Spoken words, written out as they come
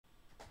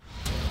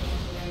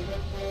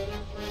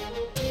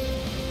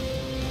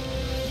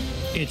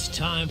It's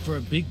time for a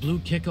Big Blue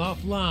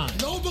Kickoff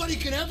Live. Nobody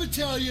can ever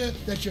tell you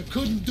that you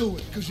couldn't do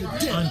it, because you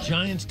did. On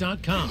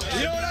Giants.com.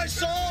 You know what I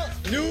saw?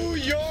 New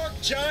York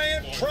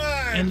Giant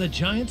pride. And the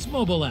Giants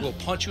mobile app. We'll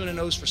punch you in the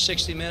nose for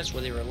 60 minutes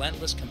with a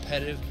relentless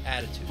competitive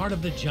attitude. Part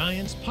of the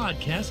Giants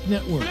Podcast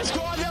Network. Let's go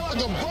out there like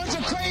a bunch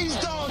of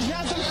crazy dogs.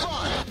 Have some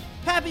fun.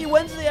 Happy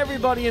Wednesday,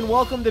 everybody, and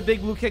welcome to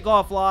Big Blue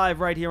Kickoff Live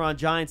right here on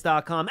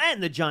Giants.com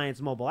and the Giants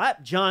mobile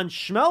app. John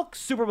Schmelk,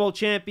 Super Bowl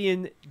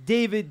champion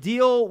David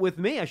Deal with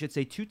me. I should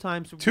say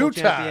two-time Super Bowl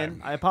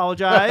champion. I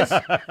apologize.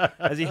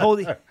 As he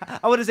I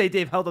would say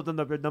Dave held up the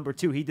number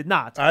two. He did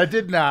not. I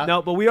did not.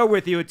 No, but we are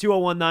with you at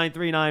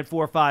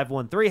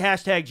 201-939-4513.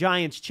 Hashtag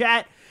Giants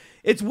Chat.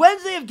 It's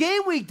Wednesday of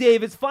game week,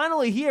 Dave. It's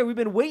finally here. We've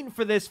been waiting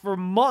for this for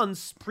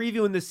months,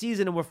 previewing the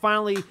season, and we're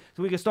finally,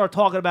 so we can start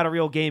talking about a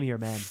real game here,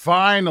 man.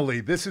 Finally.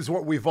 This is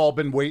what we've all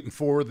been waiting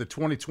for, the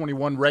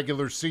 2021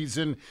 regular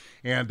season.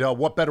 And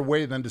what better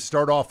way than to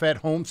start off at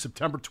home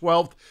September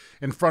 12th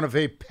in front of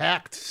a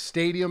packed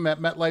stadium at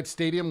MetLife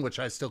Stadium, which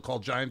I still call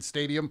Giants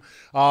Stadium,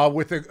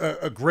 with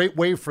a great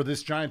way for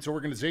this Giants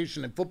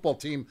organization and football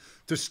team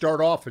to start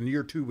off in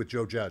year two with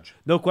Joe Judge.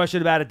 No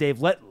question about it,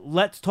 Dave.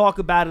 Let's talk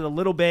about it a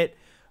little bit.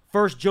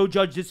 First, Joe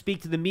Judge did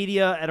speak to the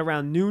media at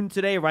around noon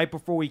today, right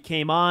before we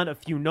came on. A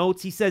few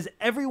notes. He says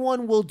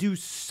everyone will do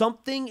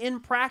something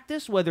in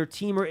practice, whether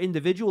team or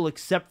individual,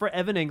 except for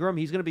Evan Ingram.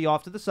 He's going to be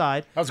off to the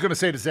side. I was going to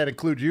say, does that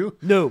include you?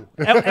 No.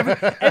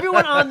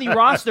 Everyone on the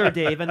roster,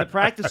 Dave, and the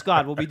practice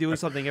squad will be doing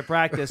something in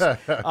practice,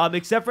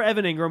 except for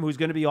Evan Ingram, who's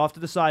going to be off to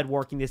the side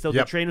working. They still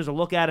the trainers will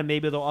look at him.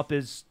 Maybe they'll up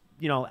his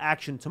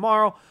action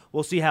tomorrow.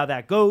 We'll see how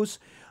that goes.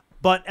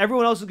 But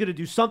everyone else is going to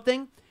do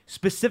something.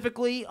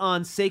 Specifically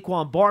on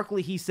Saquon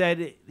Barkley, he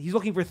said he's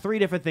looking for three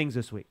different things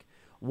this week.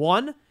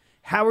 One,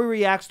 how he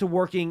reacts to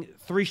working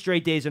 3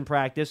 straight days in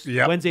practice,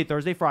 Wednesday,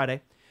 Thursday,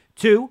 Friday.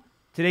 2,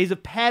 today's a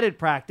padded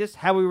practice,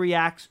 how he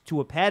reacts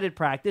to a padded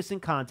practice in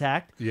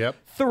contact.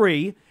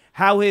 3,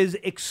 how his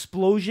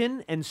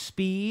explosion and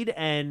speed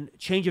and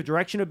change of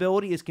direction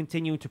ability is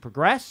continuing to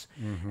progress.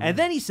 And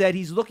then he said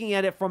he's looking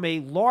at it from a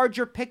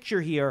larger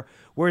picture here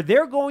where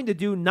they're going to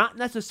do not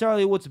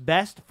necessarily what's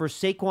best for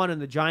Saquon and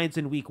the Giants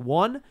in week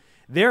 1.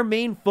 Their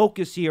main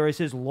focus here is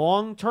his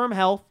long-term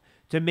health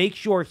to make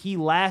sure he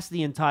lasts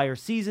the entire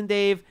season,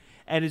 Dave,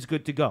 and is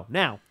good to go.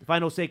 Now, if I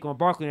know Saquon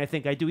Barkley, and I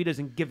think I do, he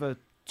doesn't give a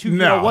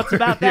what's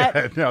about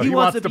that? Yeah, he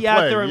wants to be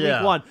out there in week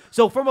week 1.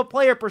 So from a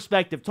player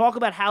perspective, talk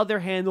about how they're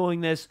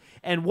handling this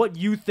and what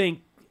you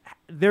think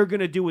they're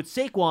going to do with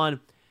Saquon,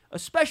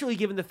 especially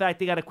given the fact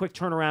they got a quick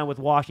turnaround with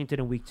Washington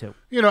in week 2.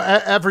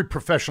 Every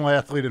professional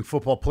athlete and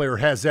football player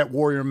has that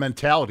warrior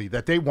mentality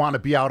that they want to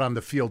be out on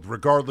the field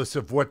regardless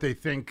of what they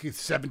think,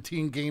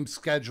 17-game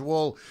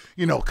schedule,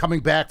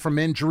 coming back from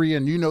injury,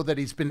 and that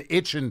he's been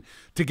itching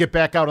to get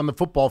back out on the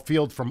football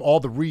field from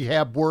all the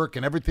rehab work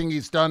and everything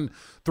he's done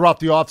throughout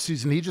the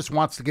offseason. He just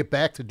wants to get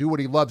back to do what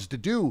he loves to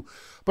do.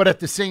 But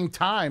at the same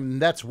time,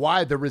 that's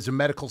why there is a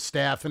medical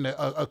staff and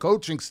a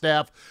coaching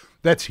staff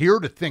that's here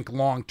to think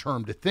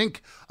long-term, to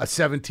think a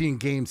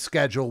 17-game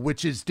schedule,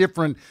 which is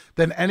different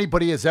than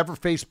anybody has ever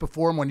faced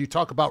before. And when you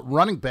talk about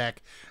running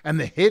back and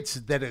the hits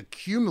that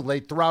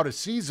accumulate throughout a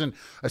season,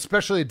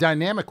 especially a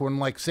dynamic one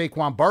like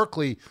Saquon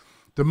Barkley,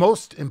 the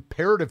most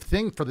imperative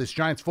thing for this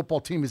Giants football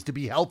team is to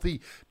be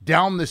healthy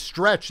down the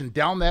stretch and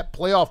down that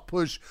playoff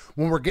push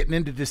when we're getting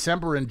into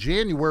December and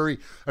January,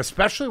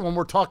 especially when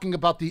we're talking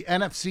about the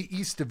NFC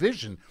East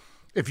division.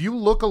 If you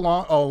look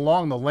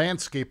along the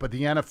landscape of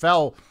the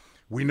NFL,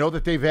 we know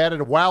that they've added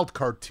a wild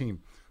card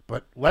team,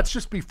 but let's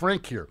just be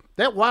frank here.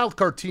 That wild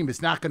card team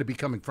is not going to be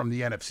coming from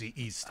the NFC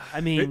East.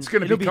 It's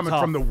going to be coming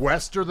from the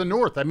West or the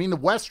North. The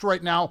West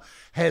right now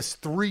has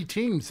 3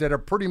 teams that are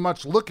pretty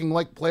much looking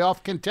like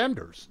playoff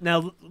contenders.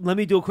 Now, let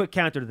me do a quick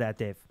counter to that,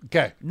 Dave.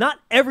 Okay. Not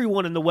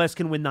everyone in the West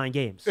can win 9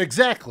 games.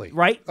 Exactly.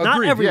 Right? Agreed.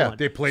 Not everyone. Yeah,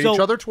 they play each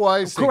other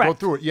twice. Correct. They go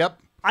through it.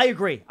 Yep. I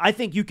agree. I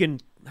think you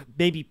can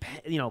maybe,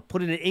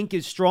 put it in ink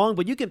is strong,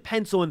 but you can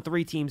pencil in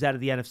 3 teams out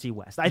of the NFC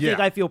West.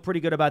 I feel pretty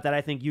good about that.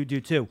 I think you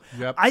do too.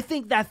 Yep. I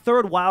think that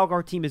third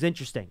wildcard team is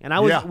interesting.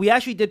 And we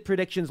actually did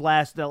predictions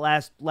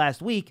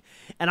last week,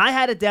 and I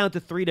had it down to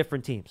 3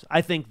 different teams.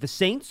 I think the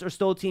Saints are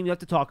still a team you have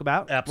to talk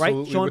about.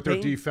 Absolutely, right? Sean with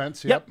Payton. their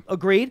defense. Yep,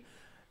 agreed.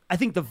 I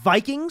think the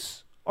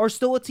Vikings are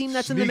still a team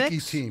that's in the mix.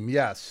 Sneaky team,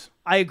 yes.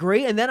 I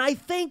agree. And then I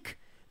think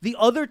the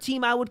other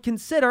team I would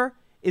consider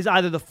is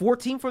either the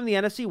 4th team from the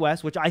NFC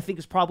West, which I think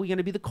is probably going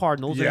to be the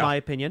Cardinals, in my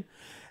opinion.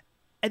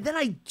 And then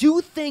I do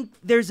think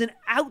there's an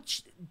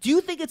ouch. Do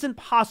you think it's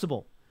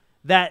impossible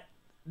that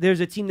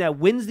there's a team that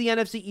wins the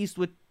NFC East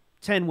with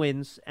 10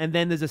 wins, and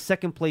then there's a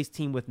second-place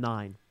team with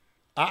 9?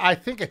 I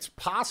think it's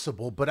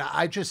possible, but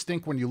I just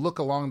think when you look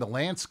along the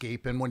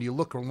landscape and when you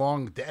look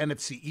along the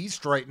NFC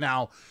East right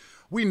now,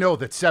 we know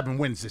that 7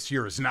 wins this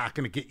year is not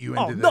going to get you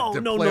into the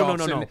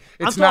playoffs. No.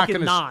 It's I'm not talking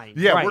gonna, 9.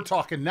 Yeah, right. We're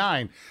talking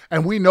 9.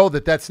 And we know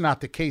that that's not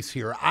the case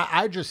here.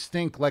 I just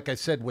think, like I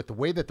said, with the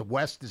way that the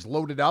West is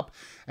loaded up,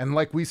 and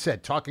like we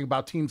said, talking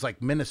about teams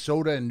like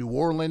Minnesota and New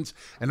Orleans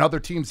and other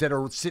teams that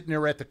are sitting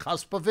there at the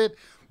cusp of it,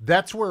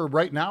 that's where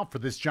right now for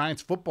this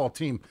Giants football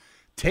team,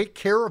 Take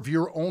care of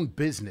your own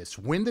business.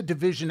 Win the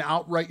division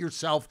outright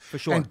yourself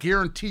and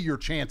guarantee your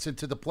chance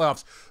into the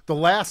playoffs. The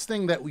last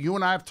thing that you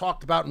and I have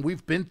talked about, and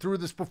we've been through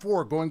this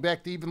before, going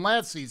back to even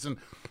last season,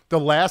 the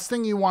last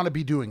thing you want to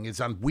be doing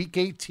is on week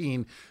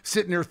 18,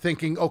 sitting there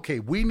thinking, okay,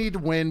 we need to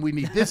win. We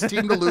need this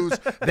team to lose,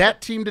 that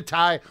team to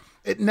tie.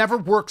 It never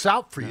works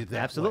out for you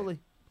that Absolutely. way.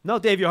 No,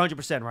 Dave, you're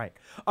 100% right.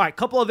 All right,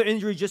 couple other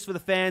injuries just for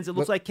the fans. It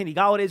looks like Kenny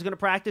Golladay is going to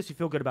practice. You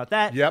feel good about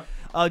that? Yep.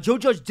 Joe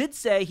Judge did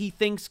say he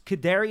thinks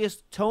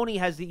Kadarius Toney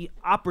has the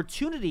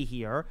opportunity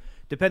here,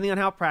 depending on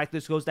how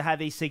practice goes, to have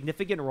a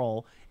significant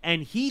role.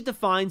 And he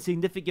defines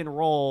significant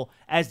role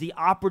as the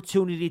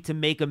opportunity to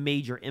make a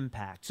major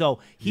impact. So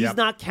he's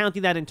not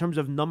counting that in terms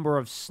of number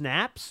of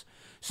snaps.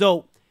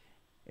 So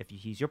if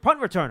he's your punt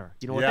returner,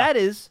 you know what that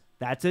is?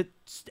 That's an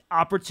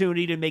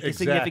opportunity to make a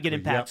significant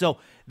impact. So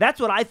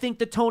that's what I think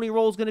the Toney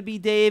role is going to be,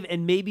 Dave,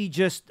 and maybe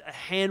just a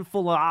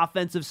handful of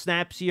offensive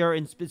snaps here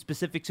in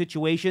specific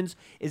situations.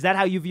 Is that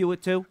how you view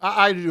it too?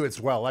 I do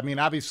as well. I mean,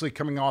 obviously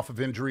coming off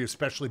of injury,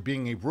 especially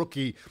being a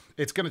rookie,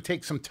 it's going to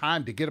take some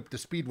time to get up to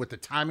speed with the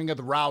timing of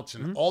the routes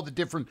and all the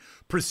different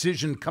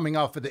precision coming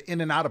off of the in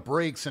and out of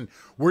breaks and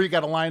where you got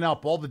to line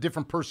up, all the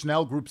different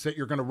personnel groups that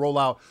you're going to roll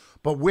out.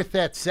 But with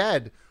that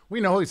said, we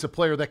know he's a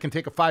player that can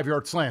take a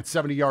 5-yard slant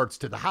 70 yards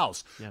to the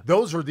house. Yeah.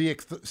 Those are the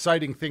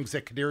exciting things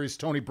that Kadarius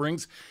Toney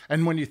brings.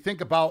 And when you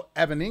think about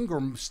Evan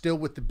Ingram still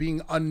with the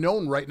being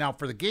unknown right now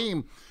for the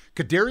game,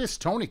 Kadarius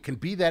Toney can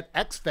be that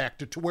X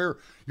factor to where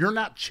you're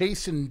not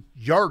chasing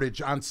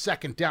yardage on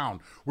second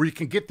down, where you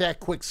can get that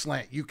quick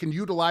slant. You can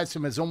utilize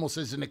him as almost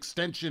as an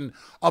extension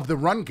of the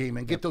run game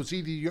and get those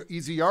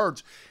easy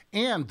yards.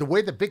 And the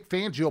way that Vic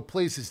Fangio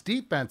plays his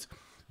defense,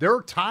 there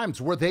are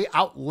times where they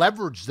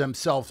out-leverage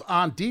themselves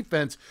on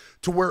defense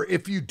to where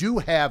if you do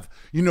have,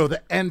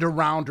 the end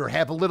around or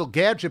have a little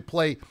gadget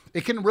play,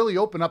 it can really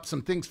open up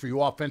some things for you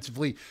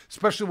offensively,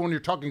 especially when you're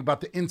talking about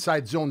the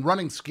inside zone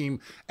running scheme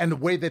and the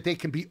way that they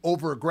can be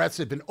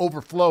over-aggressive and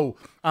overflow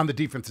on the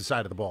defensive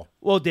side of the ball.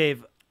 Well,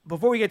 Dave,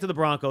 before we get to the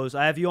Broncos,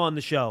 I have you on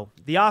the show.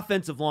 The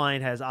offensive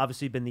line has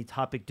obviously been the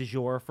topic du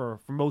jour for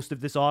most of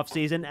this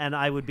offseason, and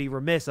I would be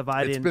remiss if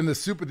I didn't. It's been the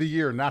soup of the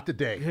year, not the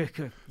day.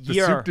 The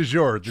soup du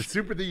jour, the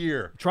soup of the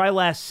year. Try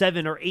last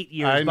 7 or 8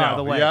 years, by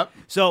the way. Yep.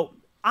 So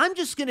I'm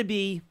just going to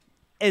be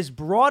as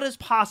broad as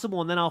possible,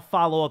 and then I'll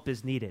follow up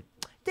as needed.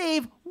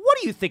 Dave, what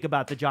do you think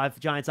about the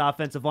Giants'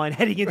 offensive line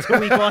heading into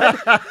week 1?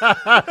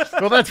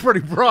 Well, that's pretty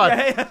broad.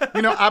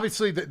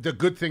 Obviously, the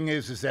good thing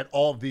is that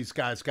all of these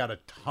guys got a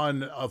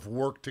ton of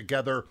work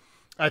together.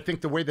 I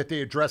think the way that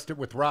they addressed it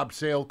with Rob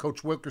Sale,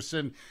 Coach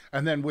Wilkerson,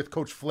 and then with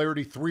Coach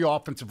Flaherty, 3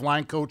 offensive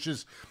line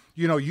coaches,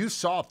 you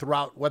saw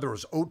throughout, whether it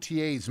was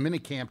OTAs,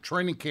 minicamp,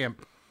 training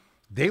camp,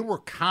 they were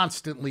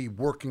constantly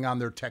working on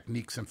their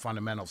techniques and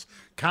fundamentals,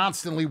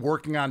 constantly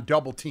working on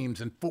double teams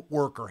and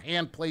footwork or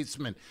hand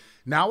placement.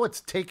 Now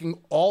it's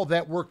taking all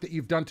that work that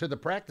you've done to the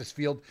practice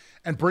field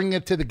and bringing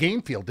it to the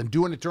game field and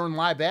doing it during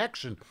live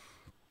action.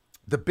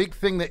 The big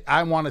thing that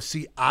I want to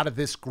see out of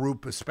this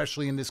group,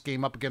 especially in this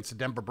game up against the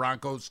Denver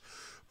Broncos,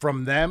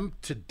 from them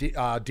to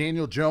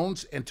Daniel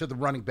Jones and to the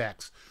running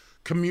backs,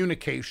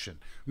 communication.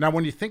 Now,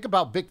 when you think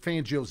about Vic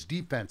Fangio's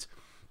defense,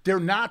 they're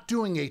not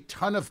doing a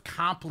ton of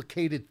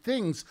complicated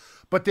things,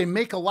 but they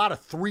make a lot of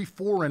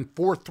 3-4 and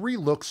 4-3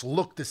 looks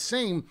look the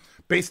same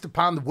based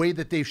upon the way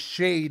that they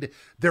shade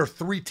their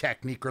 3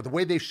 technique or the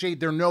way they shade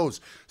their nose.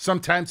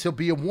 Sometimes he'll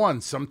be a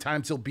 1,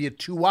 sometimes he'll be a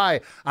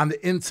 2-eye on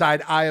the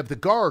inside eye of the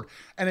guard.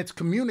 And it's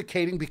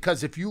communicating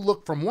because if you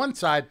look from one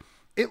side,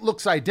 it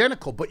looks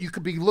identical, but you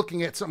could be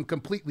looking at something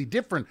completely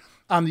different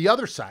on the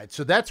other side.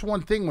 So that's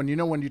one thing when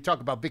you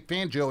talk about Vic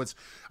Fangio, it's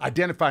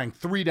identifying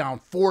 3 down,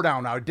 4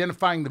 down,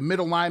 identifying the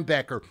middle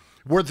linebacker,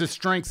 where the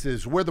strengths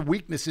is, where the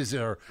weaknesses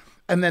are.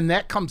 And then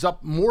that comes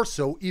up more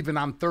so even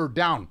on 3rd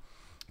down.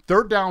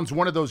 3rd down's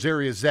one of those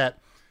areas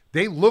that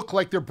they look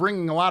like they're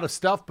bringing a lot of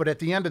stuff, but at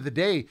the end of the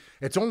day,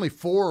 it's only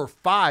 4 or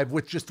 5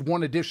 with just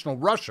 1 additional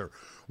rusher.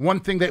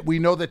 One thing that we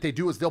know that they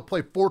do is they'll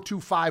play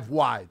 4-2-5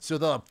 wide. So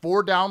they'll have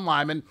 4 down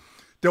linemen.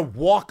 They'll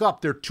walk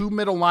up their 2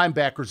 middle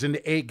linebackers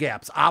into A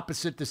gaps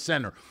opposite the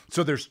center.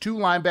 So there's 2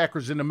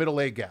 linebackers in the middle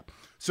A gap.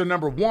 So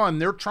number 1,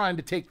 they're trying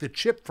to take the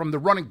chip from the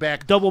running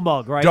back. Double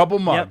mug, right? Double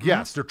mug,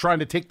 yes. They're trying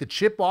to take the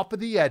chip off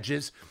of the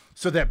edges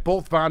so that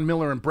both Von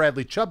Miller and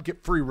Bradley Chubb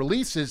get free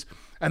releases.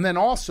 And then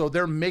also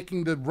they're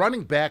making the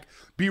running back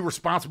be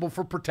responsible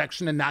for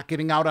protection and not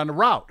getting out on the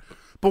route.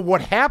 But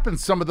what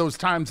happens some of those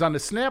times on the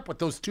snap with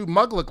those 2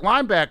 mug-look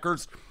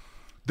linebackers,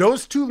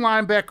 those 2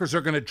 linebackers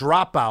are going to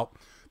drop out.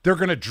 They're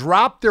going to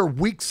drop their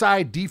weak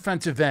side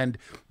defensive end.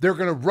 They're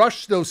going to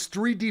rush those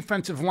 3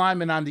 defensive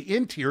linemen on the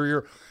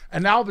interior.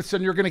 And now all of a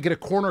sudden you're going to get a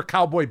corner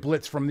cowboy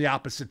blitz from the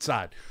opposite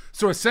side.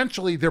 So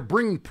essentially they're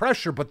bringing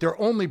pressure, but they're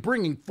only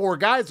bringing 4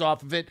 guys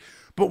off of it.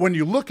 But when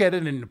you look at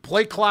it and the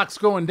play clock's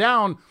going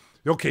down,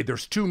 okay,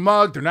 there's 2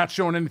 mug. They're not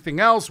showing anything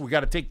else. We got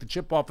to take the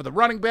chip off of the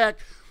running back.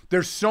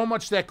 There's so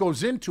much that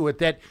goes into it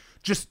that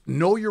just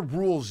know your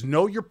rules,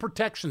 know your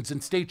protections,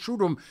 and stay true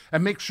to them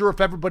and make sure if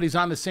everybody's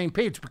on the same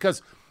page.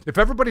 Because if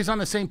everybody's on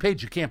the same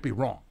page, you can't be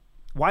wrong.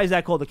 Why is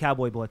that called the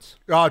Cowboy Blitz?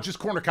 Just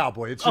corner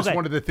cowboy. It's just Okay.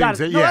 one of the Got things.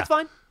 it. That, No, that's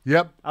fine.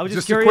 Yep. I was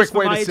just a curious quick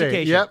way for my to say it.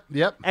 education.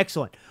 Yep.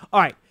 Excellent.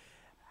 All right.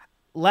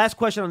 Last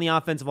question on the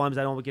offensive line, because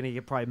I know we're going to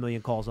get probably a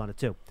million calls on it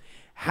too.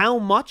 How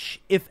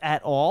much, if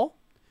at all,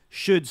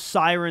 should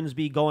sirens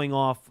be going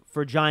off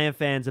for Giant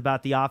fans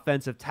about the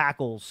offensive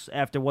tackles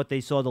after what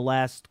they saw the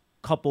last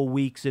couple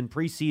weeks in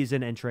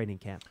preseason and training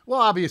camp? Well,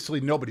 obviously,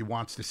 nobody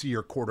wants to see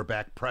your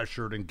quarterback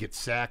pressured and get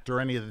sacked or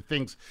any of the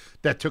things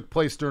that took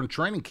place during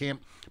training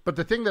camp. But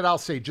the thing that I'll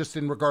say just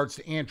in regards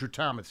to Andrew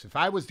Thomas, if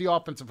I was the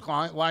offensive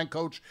line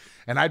coach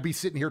and I'd be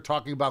sitting here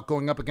talking about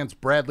going up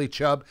against Bradley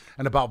Chubb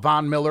and about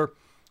Von Miller,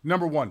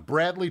 number one,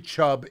 Bradley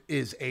Chubb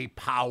is a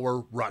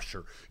power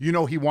rusher. You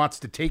know, he wants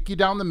to take you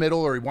down the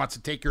middle or he wants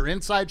to take your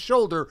inside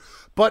shoulder,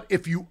 but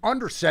if you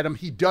underset him,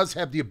 he does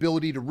have the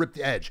ability to rip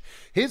the edge.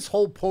 His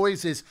whole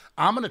poise is,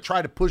 I'm going to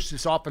try to push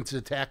this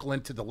offensive tackle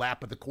into the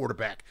lap of the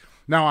quarterback.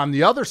 Now, on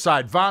the other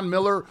side, Von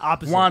Miller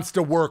wants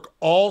to work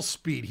all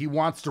speed. He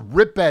wants to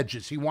rip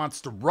edges. He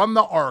wants to run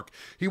the arc.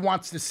 He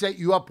wants to set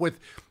you up with,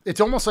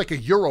 it's almost like a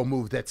Euro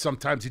move that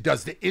sometimes he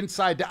does, the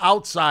inside to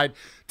outside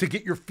to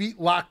get your feet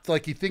locked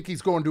like you think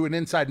he's going to an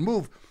inside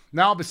move.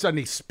 Now, all of a sudden,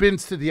 he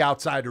spins to the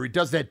outside or he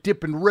does that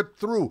dip and rip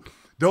through.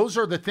 Those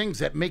are the things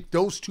that make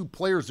those two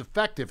players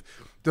effective.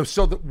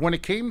 So that when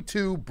it came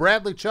to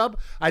Bradley Chubb,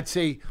 I'd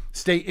say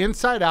stay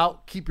inside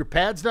out, keep your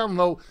pads down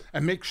low,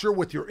 and make sure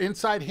with your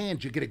inside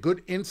hand you get a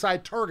good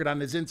inside target on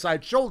his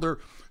inside shoulder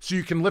so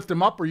you can lift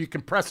him up or you can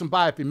press him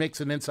by if he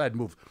makes an inside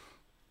move.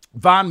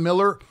 Von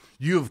Miller,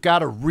 you've got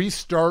to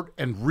restart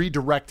and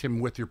redirect him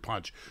with your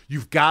punch.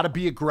 You've got to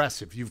be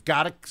aggressive. You've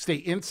got to stay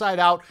inside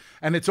out,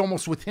 and it's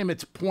almost with him,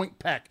 it's point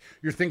peck.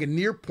 You're thinking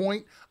near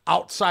point,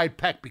 outside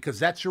peck, because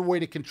that's your way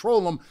to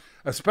control him,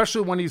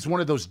 especially when he's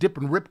one of those dip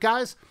and rip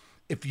guys.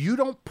 If you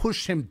don't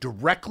push him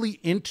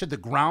directly into the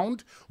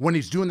ground when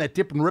he's doing that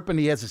dip and rip and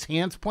he has his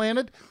hands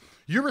planted,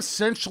 you're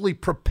essentially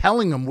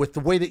propelling him with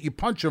the way that you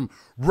punch him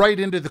right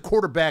into the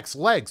quarterback's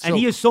legs. And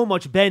he has so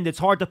much bend, it's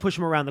hard to push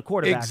him around the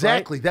quarterback.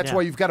 Exactly. Right? That's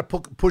why you've got to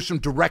push him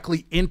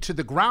directly into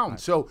the ground. Right.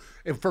 So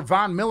for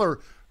Von Miller,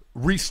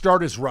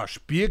 restart his rush.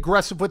 Be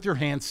aggressive with your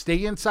hands.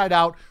 Stay inside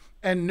out.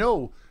 And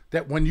know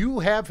that when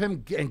you have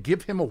him and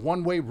give him a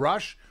one-way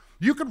rush,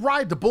 you could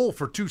ride the bull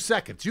for 2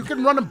 seconds. You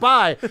can run him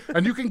by,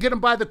 and you can get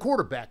him by the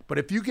quarterback. But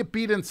if you get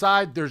beat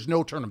inside, there's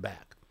no turning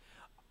back.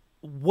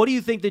 What do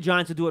you think the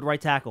Giants will do at right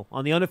tackle?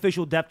 On the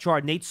unofficial depth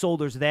chart, Nate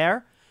Solder's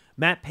there.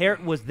 Matt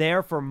Parrott was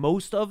there for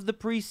most of the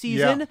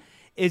preseason. Yeah.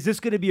 Is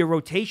this going to be a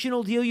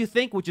rotational deal, you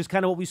think, which is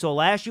kind of what we saw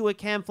last year with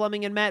Cam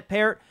Fleming and Matt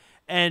Parrott?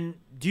 And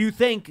do you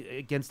think,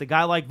 against a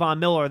guy like Von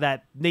Miller,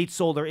 that Nate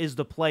Solder is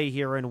the play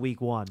here in week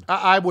one?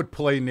 I would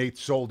play Nate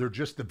Solder.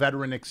 Just the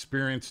veteran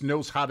experience,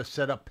 knows how to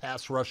set up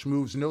pass rush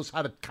moves, knows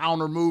how to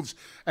counter moves,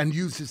 and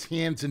use his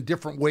hands in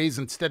different ways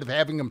instead of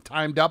having them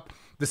timed up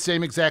the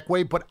same exact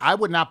way. But I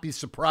would not be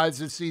surprised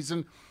this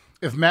season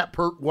if Matt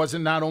Pert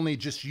wasn't not only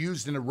just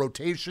used in a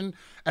rotation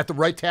at the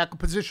right tackle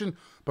position,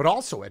 but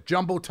also at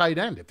jumbo tight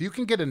end. If you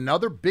can get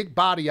another big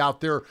body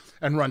out there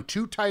and run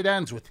two tight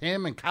ends with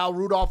him and Kyle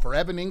Rudolph or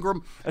Evan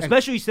Ingram.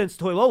 Especially since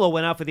Toilolo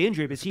went out for the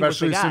injury, because he was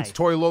the guy. Especially since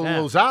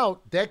Toilolo's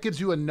out, that gives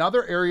you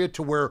another area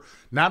to where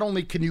not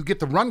only can you get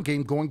the run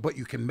game going, but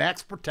you can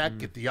max protect,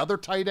 get the other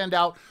tight end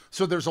out.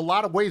 So there's a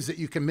lot of ways that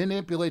you can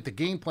manipulate the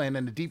game plan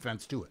and the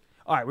defense to it.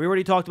 All right, we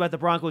already talked about the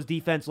Broncos'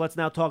 defense. Let's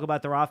now talk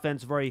about their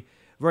offense very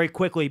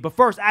quickly. But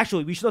first,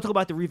 actually, we should talk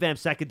about the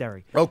revamped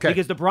secondary. Okay.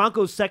 Because the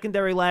Broncos'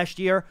 secondary last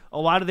year, a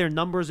lot of their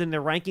numbers in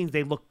their rankings,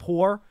 they look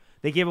poor.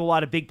 They gave a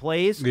lot of big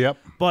plays. Yep.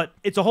 But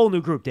it's a whole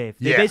new group, Dave.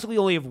 They basically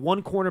only have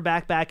one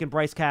cornerback back in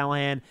Bryce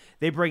Callahan.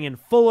 They bring in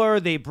Fuller.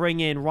 They bring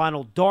in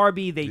Ronald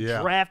Darby. They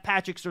draft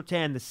Patrick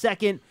Surtain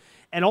II.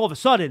 And all of a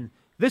sudden,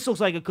 this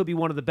looks like it could be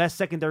one of the best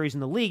secondaries in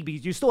the league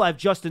because you still have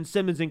Justin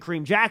Simmons and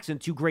Kareem Jackson,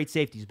 two great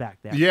safeties back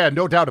there. Yeah,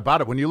 no doubt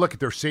about it. When you look at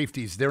their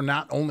safeties, they're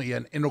not only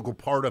an integral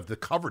part of the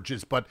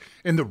coverages, but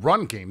in the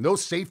run game,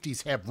 those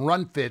safeties have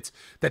run fits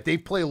that they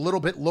play a little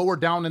bit lower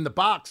down in the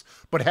box,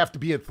 but have to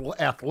be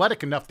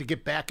athletic enough to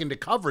get back into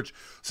coverage.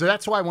 So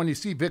that's why when you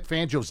see Vic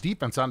Fangio's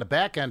defense on the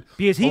back end,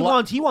 because he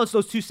wants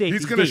those two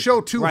safeties. He's going to show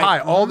too high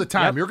all the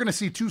time. Yep. You're going to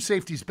see two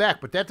safeties back,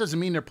 but that doesn't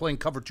mean they're playing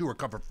cover 2 or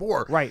cover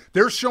 4. Right.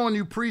 They're showing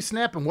you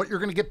pre-snap, and what you're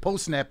going to get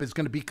post-snap is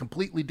going to be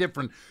completely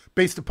different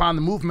based upon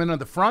the movement of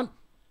the front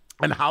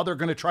and how they're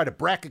going to try to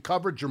bracket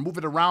coverage or move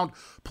it around,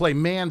 play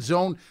man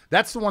zone.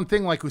 That's the one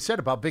thing, like we said,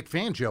 about Vic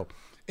Fangio.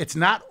 It's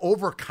not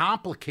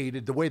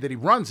overcomplicated the way that he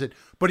runs it,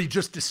 but he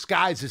just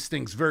disguises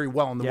things very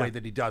well in the way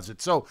that he does it.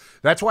 So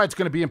that's why it's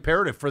going to be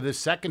imperative for this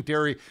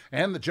secondary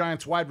and the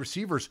Giants wide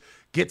receivers.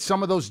 Get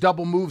some of those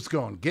double moves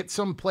going. Get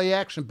some play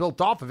action built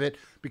off of it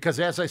because,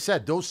 as I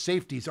said, those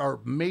safeties are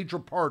major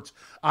parts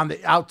on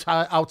the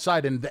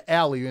outside in the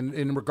alley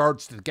in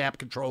regards to the gap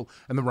control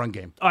and the run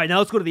game. All right, now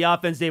let's go to the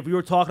offense, Dave. We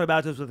were talking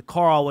about this with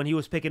Carl when he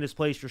was picking his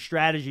place for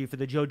strategy for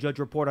the Joe Judge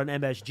Report on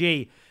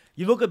MSG.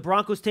 You look at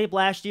Broncos tape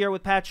last year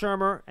with Pat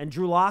Shurmur and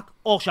Drew Lock,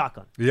 all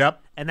shotgun.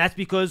 Yep. And that's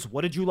because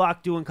what did Drew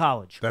Lock do in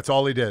college? That's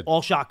all he did.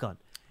 All shotgun.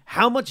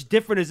 How much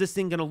different is this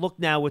thing going to look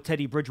now with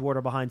Teddy Bridgewater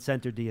behind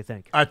center, do you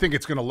think? I think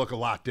it's going to look a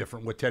lot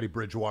different with Teddy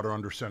Bridgewater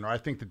under center. I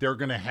think that they're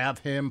going to have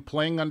him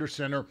playing under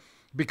center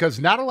because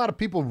not a lot of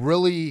people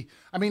really,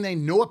 I mean, they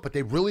know it, but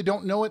they really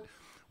don't know it.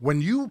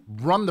 When you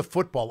run the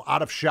football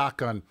out of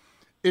shotgun,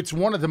 it's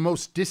one of the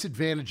most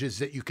disadvantages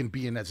that you can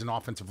be in as an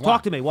offensive line.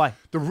 Talk to me. Why?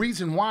 The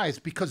reason why is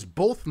because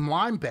both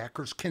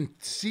linebackers can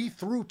see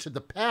through to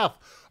the path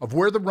of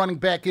where the running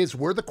back is,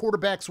 where the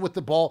quarterback's with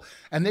the ball,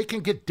 and they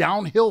can get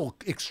downhill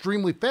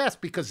extremely fast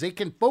because they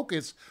can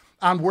focus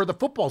on where the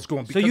football's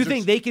going. So you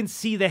think they can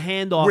see the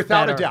handoff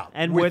without better a doubt,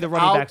 and where the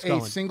running back's going?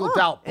 Without a single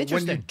doubt. But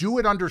when you Interesting. do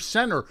it under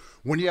center,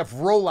 when you have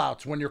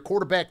rollouts, when your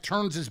quarterback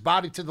turns his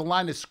body to the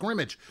line of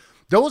scrimmage,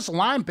 those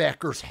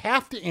linebackers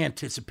have to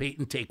anticipate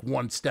and take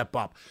one step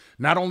up.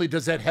 Not only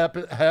does that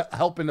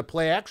help in the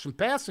play-action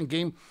passing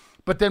game,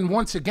 but then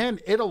once again,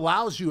 it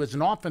allows you as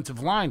an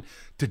offensive line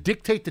to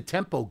dictate the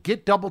tempo,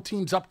 get double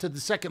teams up to the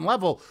second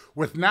level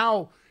with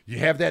now you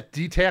have that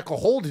D-tackle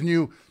holding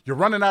you, you're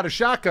running out of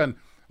shotgun.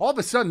 All of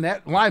a sudden,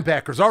 that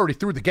linebacker's already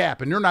through the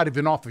gap, and you're not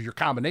even off of your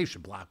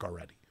combination block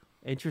already.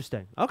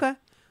 Interesting. Okay.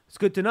 It's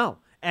good to know.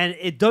 And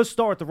it does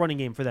start the running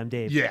game for them,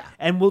 Dave. Yeah.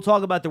 And we'll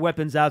talk about the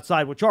weapons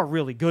outside, which are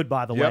really good,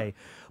 by the Yep. way.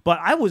 But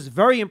I was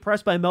very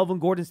impressed by Melvin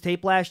Gordon's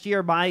tape last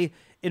year. My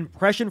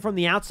impression from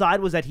the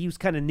outside was that he was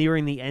kind of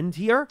nearing the end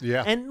here.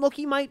 Yeah. And look,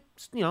 he might,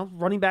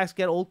 running backs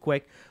get old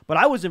quick. But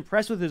I was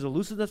impressed with his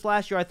elusiveness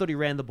last year. I thought he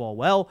ran the ball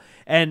well.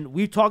 And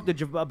we've talked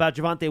about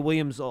Javonte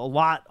Williams a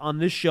lot on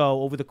this show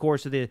over the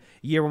course of the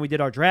year when we did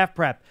our draft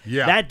prep.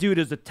 Yeah. That dude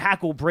is a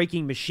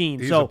tackle-breaking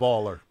machine. He's a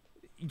baller.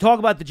 You talk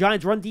about the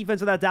Giants' run defense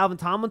without Dalvin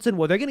Tomlinson.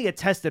 Well, they're going to get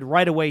tested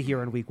right away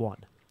here in week 1.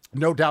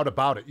 No doubt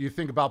about it. You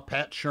think about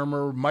Pat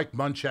Shurmur, Mike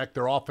Munchak,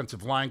 their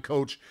offensive line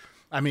coach.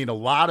 I mean, a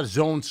lot of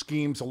zone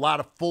schemes, a lot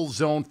of full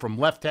zone from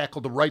left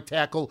tackle to right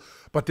tackle,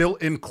 but they'll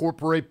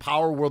incorporate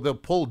power where they'll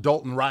pull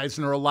Dalton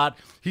Reisner a lot.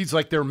 He's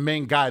like their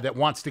main guy that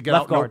wants to get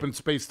Left out guard. in open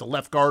space, the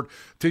left guard,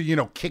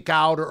 to, kick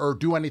out or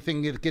do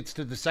anything that gets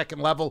to the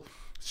second level.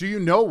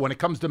 So when it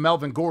comes to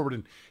Melvin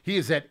Gordon, he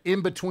is that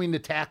in-between the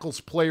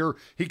tackles player.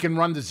 He can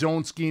run the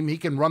zone scheme. He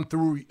can run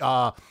through,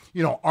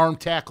 arm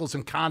tackles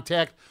and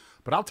contact.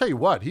 But I'll tell you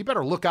what, he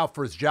better look out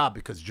for his job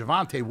because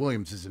Javonte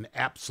Williams is an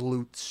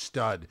absolute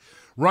stud.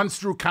 Runs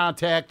through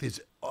contact. Is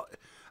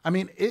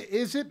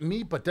it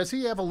me, but does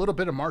he have a little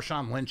bit of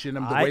Marshawn Lynch in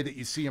him, the way that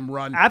you see him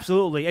run?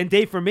 Absolutely. And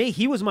Dave, for me,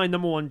 he was my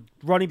number 1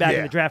 running back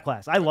in the draft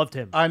class. I loved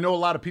him. I know a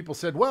lot of people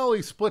said, well,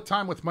 he split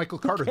time with Michael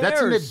Carter. That's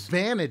an cares?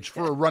 advantage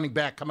for a running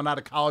back coming out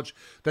of college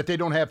that they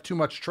don't have too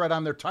much tread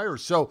on their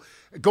tires. So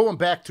going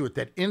back to it,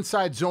 that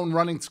inside zone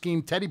running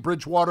scheme, Teddy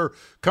Bridgewater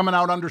coming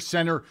out under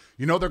center,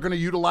 they're going to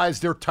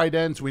utilize their tight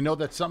ends. We know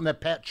that's something that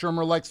Pat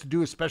Shurmur likes to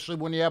do, especially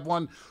when you have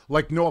one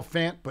like Noah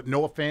Fant. But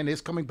Noah Fant is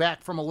coming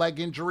back from a leg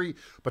injury,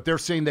 but they're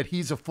saying that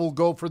he's a full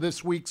go for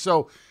this week.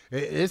 So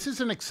this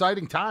is an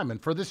exciting time. And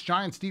for this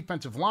Giants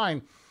defensive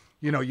line,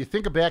 you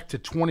think back to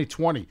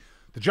 2020,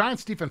 the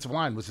Giants defensive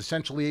line was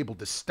essentially able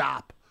to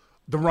stop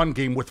the run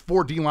game with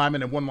 4 D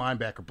linemen and 1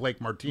 linebacker,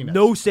 Blake Martinez.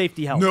 No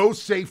safety help. No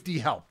safety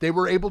help. They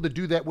were able to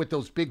do that with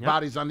those big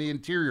bodies on the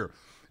interior.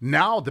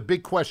 Now the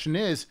big question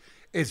is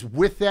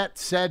with that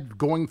said,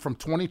 going from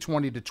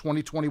 2020 to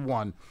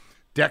 2021,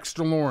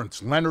 Dexter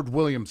Lawrence, Leonard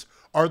Williams,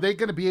 are they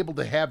going to be able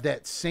to have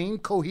that same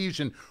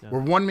cohesion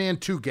where 1 man,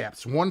 2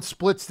 gaps, one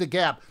splits the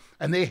gap,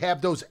 and they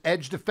have those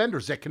edge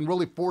defenders that can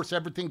really force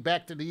everything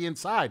back to the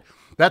inside?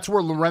 That's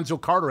where Lorenzo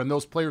Carter and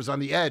those players on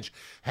the edge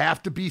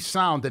have to be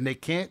sound, and they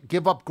can't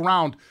give up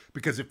ground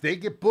because if they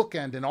get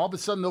bookend and all of a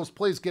sudden those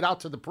plays get out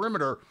to the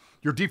perimeter,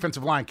 your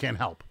defensive line can't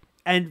help.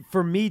 And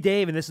for me,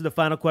 Dave, and this is the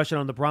final question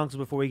on the Broncos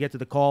before we get to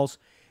the calls,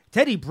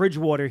 Teddy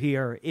Bridgewater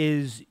here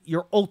is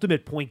your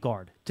ultimate point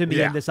guard to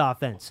me in this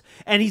offense.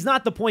 And he's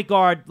not the point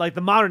guard like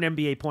the modern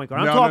NBA point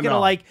guard. I'm talking to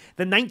like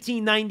the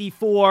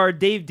 1994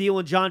 Dave Deal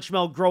and John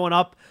Schmel growing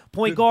up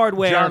point guard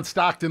where John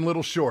Stockton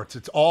little shorts.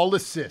 It's all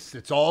assists.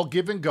 It's all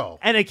give and go.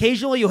 And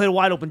occasionally you'll hit a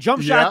wide open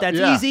jump shot. That's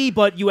yeah. easy,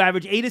 but you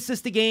average 8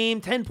 assists a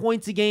game, 10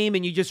 points a game,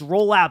 and you just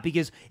roll out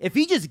because if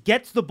he just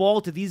gets the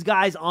ball to these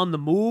guys on the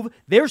move,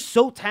 they're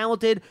so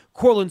talented.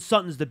 Cortland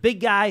Sutton's the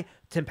big guy.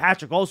 Tim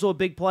Patrick also a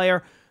big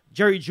player.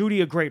 Jerry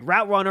Jeudy, a great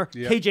route runner.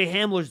 Yep. KJ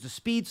Hamler's the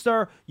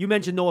speedster. You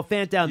mentioned Noah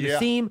Fant down the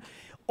seam.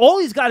 All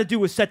he's got to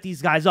do is set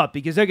these guys up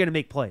because they're going to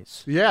make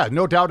plays. Yeah,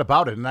 no doubt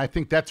about it. And I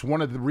think that's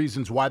one of the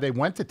reasons why they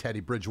went to Teddy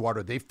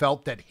Bridgewater. They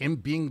felt that him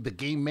being the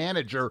game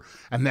manager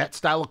and that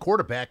style of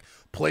quarterback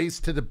plays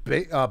to the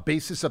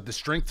basis of the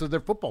strengths of their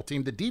football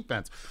team, the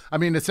defense. I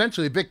mean,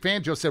 essentially, Vic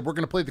Fangio said, we're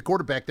going to play the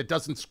quarterback that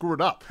doesn't screw it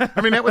up.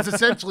 I mean, that was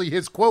essentially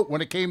his quote when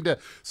it came to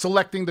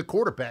selecting the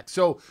quarterback.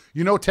 So,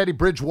 Teddy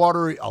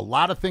Bridgewater, a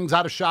lot of things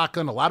out of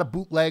shotgun, a lot of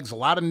bootlegs, a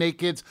lot of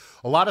nakeds,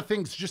 a lot of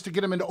things just to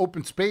get him into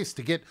open space,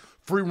 to get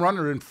free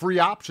runner and free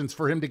options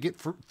for him to get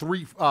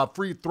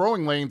free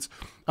throwing lanes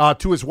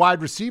to his wide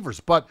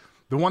receivers. But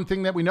the one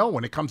thing that we know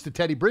when it comes to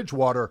Teddy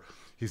Bridgewater,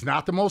 he's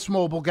not the most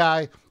mobile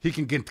guy. He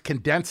can get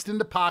condensed in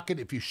the pocket.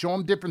 If you show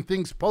him different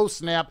things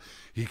post-snap,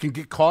 he can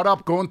get caught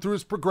up going through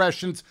his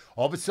progressions.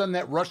 All of a sudden,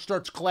 that rush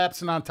starts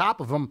collapsing on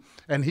top of him,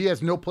 and he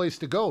has no place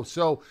to go.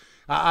 So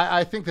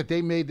I think that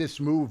they made this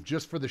move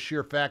just for the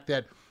sheer fact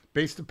that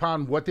based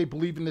upon what they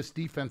believe in this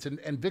defense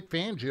and Vic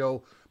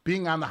Fangio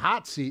being on the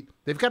hot seat,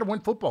 they've got to win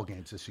football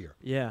games this year.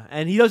 Yeah,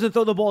 and he doesn't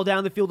throw the ball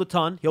down the field a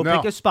ton. He'll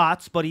pick his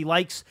spots, but he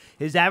likes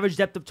his average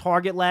depth of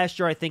target last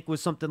year, I think,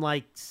 was something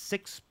like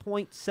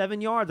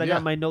 6.7 yards. I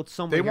got my notes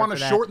somewhere. They want to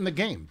shorten the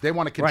game. They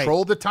want to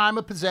control the time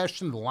of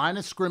possession, the line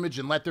of scrimmage,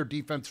 and let their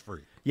defense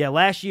free. Yeah,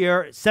 last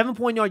year,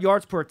 7.9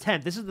 yards per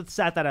attempt. This is the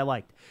stat that I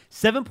liked.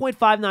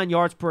 7.59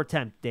 yards per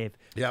attempt, Dave.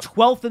 Yep.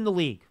 12th in the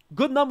league.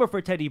 Good number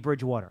for Teddy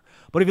Bridgewater.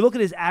 But if you look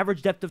at his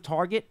average depth of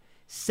target,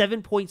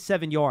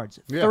 7.7 yards,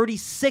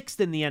 36th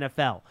in the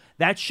NFL.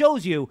 That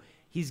shows you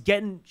he's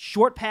getting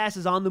short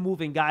passes on the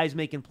move and guys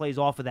making plays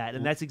off of that,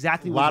 and that's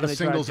exactly what a lot of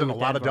singles and a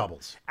lot of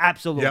doubles.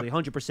 Absolutely,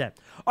 100%.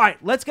 All right,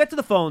 let's get to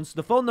the phones.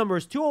 The phone number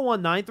is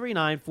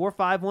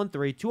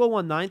 201-939-4513,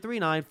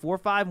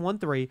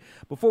 201-939-4513.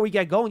 Before we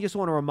get going, just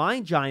want to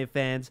remind Giant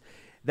fans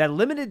that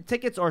limited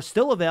tickets are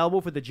still available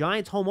for the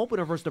Giants home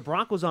opener versus the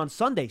Broncos on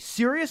Sunday.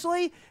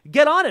 Seriously?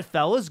 Get on it,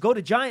 fellas. Go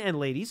to Giant and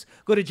ladies.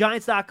 Go to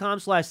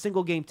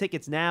Giants.com/single game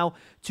tickets now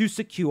to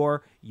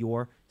secure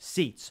your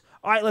seats.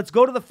 All right, let's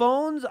go to the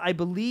phones. I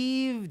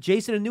believe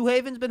Jason in New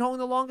Haven's been holding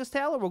the longest,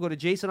 Taylor. We'll go to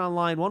Jason on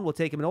line 1. We'll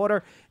take him in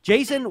order.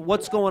 Jason,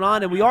 what's going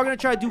on? And we are going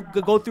to try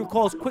to go through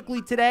calls quickly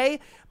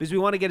today because we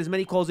want to get as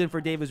many calls in for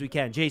Dave as we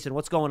can. Jason,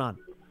 what's going on?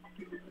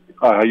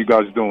 Hi, how you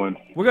guys doing?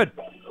 We're good.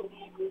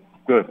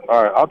 Good.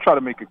 All right, I'll try to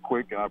make it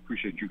quick, and I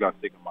appreciate you guys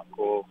taking my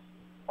call.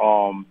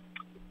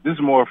 This is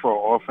more for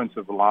our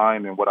offensive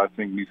line and what I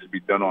think needs to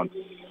be done on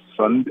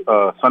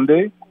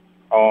Sunday.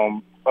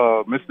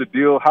 Mr.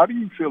 Deal, how do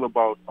you feel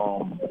about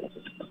I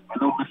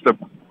know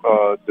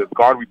the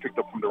guard we picked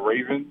up from the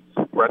Ravens,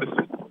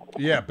 Bredesen?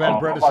 Yeah, Ben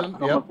Bredesen.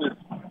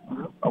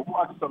 I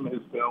watched some of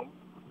his film.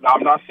 Now,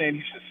 I'm not saying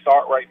he should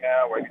start right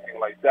now or anything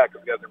like that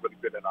because he hasn't really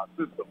been in our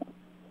system.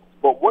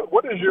 But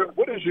what is your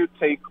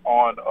take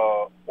on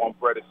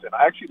Bredesen?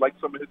 I actually like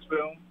some of his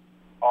film.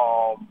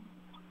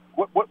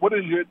 What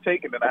is your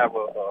take? And then I have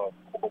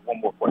one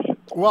more question.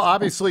 Well,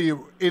 obviously,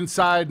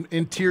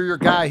 interior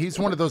guy. He's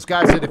one of those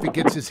guys that if he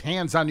gets his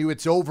hands on you,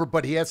 it's over.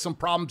 But he has some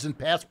problems in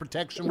pass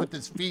protection with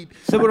his feet.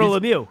 Similar to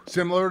Lemieux.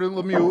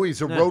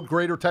 He's a road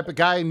grader type of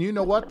guy. And you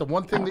know what? The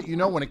one thing that you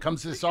know when it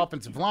comes to this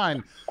offensive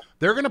line,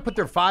 they're going to put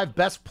their 5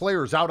 best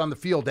players out on the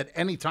field at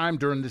any time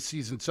during this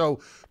season. So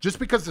just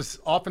because this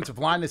offensive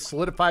line is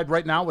solidified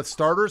right now with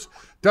starters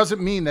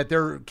doesn't mean that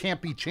there can't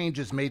be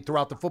changes made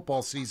throughout the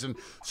football season.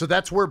 So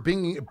that's where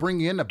bringing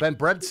in a Ben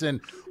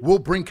Bredesen will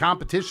bring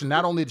competition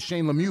not only to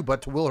Shane Lemieux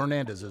but to Will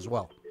Hernandez as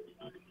well.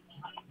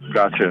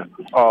 Gotcha.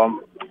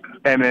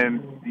 And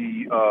then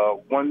the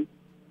one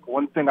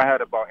thing I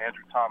had about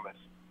Andrew Thomas,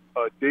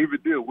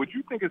 David Deal, would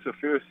you think it's a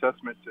fair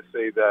assessment to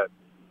say that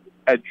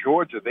at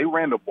Georgia, they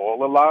ran the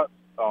ball a lot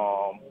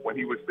when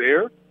he was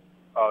there,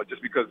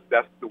 just because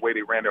that's the way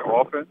they ran their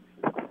offense?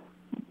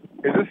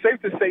 Is it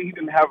safe to say he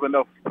didn't have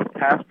enough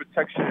pass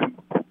protection,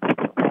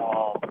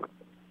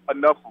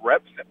 enough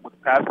reps with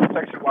pass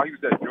protection while he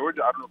was at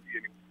Georgia? I don't know if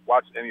you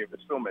watched any of his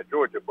film at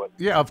Georgia, but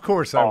yeah, of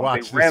course I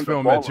watched this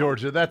film at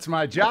Georgia. That's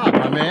my job,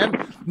 my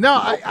man.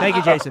 No, thank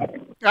you,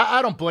 Jason.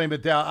 I don't blame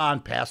it on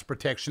pass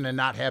protection and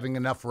not having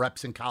enough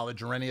reps in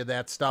college or any of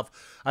that stuff.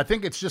 I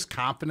think it's just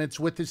confidence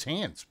with his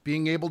hands,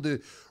 being able to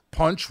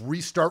punch,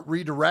 restart,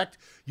 redirect.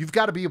 You've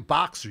got to be a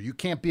boxer. You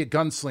can't be a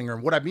gunslinger.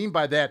 And what I mean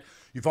by that,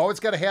 you've always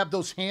got to have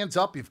those hands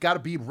up. You've got to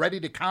be ready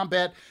to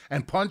combat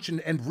and punch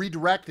and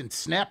redirect and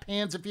snap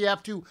hands if you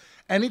have to.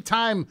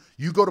 Anytime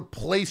you go to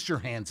place your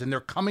hands and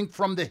they're coming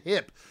from the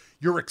hip,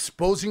 you're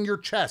exposing your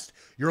chest.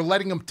 You're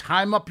letting him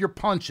time up your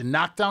punch and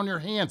knock down your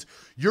hands.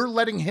 You're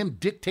letting him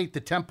dictate the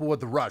tempo of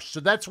the rush. So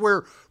that's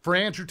where, for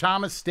Andrew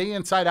Thomas, stay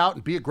inside out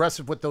and be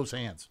aggressive with those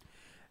hands.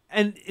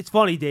 And it's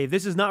funny, Dave,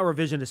 this is not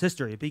revisionist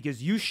history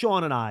because you,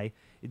 Sean, and I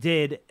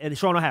and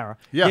Sean O'Hara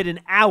did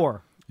an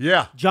hour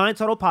Giants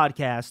Huddle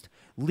podcast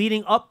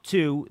leading up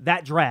to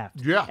that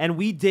draft. Yeah. And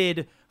we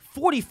did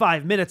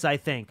 45 minutes, I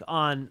think,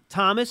 on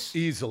Thomas,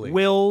 easily,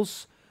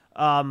 Wills,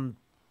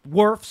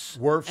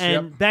 Wirfs,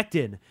 and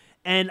Becton.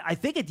 And I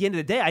think at the end of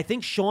the day, I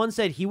think Sean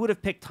said he would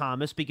have picked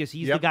Thomas because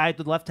he's the guy with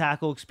the left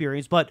tackle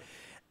experience. But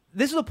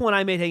this is the point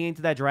I made heading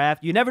into that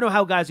draft. You never know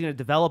how guys are going to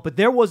develop, but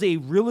there was a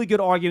really good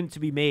argument to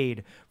be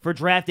made for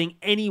drafting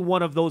any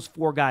one of those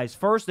 4 guys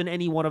first and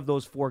any one of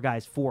those 4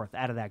 guys fourth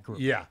out of that group.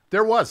 Yeah,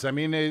 there was. I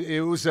mean, it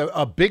was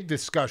a big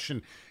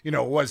discussion.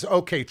 It was,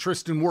 okay,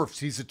 Tristan Wirfs,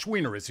 he's a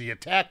tweener. Is he a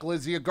tackle?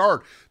 Is he a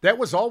guard? That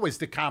was always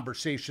the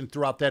conversation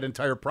throughout that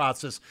entire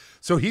process.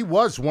 So he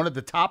was one of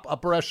the top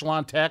upper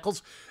echelon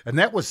tackles, and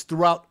that was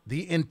throughout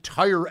the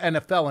entire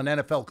NFL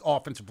and NFL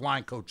offensive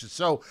line coaches.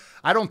 So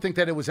I don't think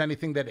that it was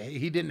anything that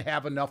he didn't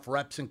have enough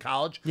reps in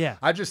college. Yeah.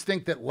 I just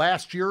think that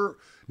last year,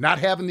 not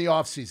having the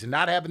offseason,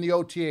 not having the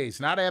OTAs,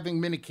 not having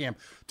minicamp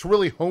to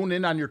really hone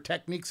in on your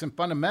techniques and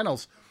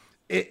fundamentals,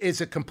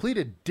 is a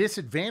completed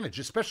disadvantage,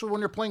 especially when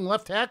you're playing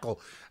left tackle.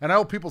 And I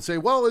know people say,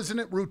 well, isn't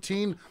it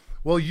routine?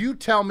 Well, you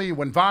tell me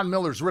when Von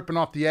Miller's ripping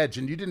off the edge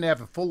and you didn't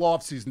have a full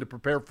offseason to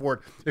prepare for it,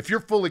 if you're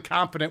fully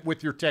confident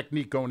with your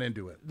technique going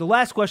into it. The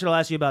last question I'll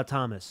ask you about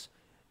Thomas.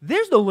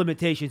 There's no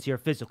limitations here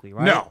physically,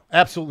 right? No,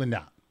 absolutely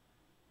not.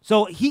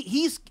 So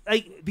he's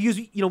because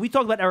we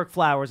talked about Eric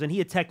Flowers and he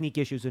had technique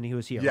issues when he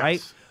was here, Yes.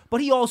 right?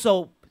 But he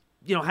also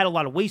had a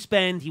lot of waist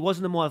bend. He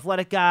wasn't the more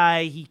athletic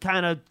guy. He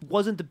kind of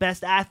wasn't the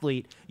best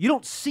athlete. You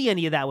don't see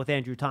any of that with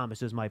Andrew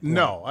Thomas, is my point.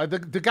 No, the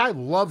guy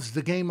loves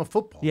the game of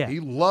football. Yeah. He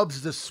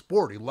loves the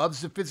sport. He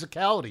loves the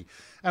physicality.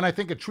 And I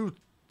think a true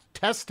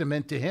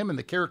testament to him and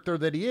the character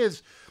that he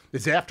is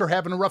after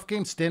having a rough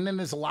game, standing in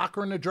his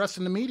locker and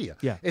addressing the media.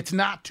 Yeah. It's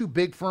not too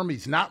big for him.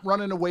 He's not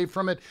running away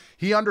from it.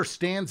 He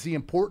understands the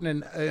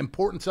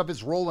importance of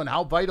his role and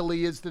how vital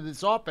he is to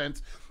this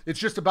offense. It's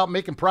just about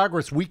making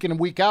progress week in and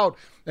week out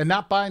and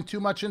not buying too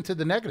much into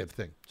the negative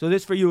thing. So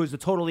this for you is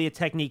totally a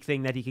technique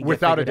thing that he can get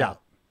Without a figured doubt.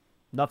 out.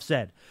 Enough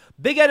said.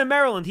 Big Ed in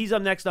Maryland. He's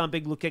up next on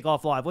Big Blue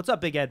Kickoff Live. What's up,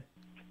 Big Ed?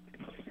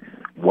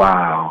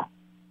 Wow.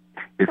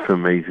 It's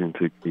amazing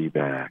to be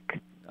back.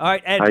 All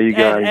right, Ed. How you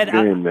guys Ed,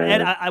 doing,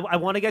 man? Ed, I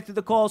want to get through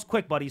the calls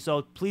quick, buddy,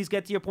 so please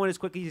get to your point as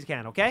quickly as you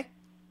can, okay?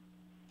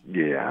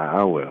 Yeah,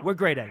 I will. We're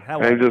great, Ed. How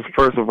are And you? just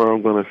first of all,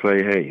 I'm going to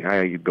say, hey, how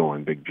you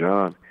doing, Big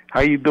John? How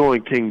you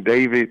doing, King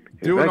David?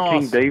 Doing Is that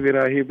awesome. King David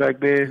out here back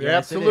there? Yeah,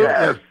 absolutely.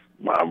 Yes,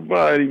 my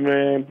buddy,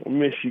 man. I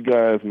miss you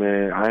guys,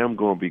 man. I am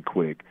going to be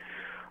quick.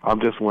 I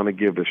just want to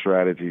give the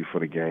strategy for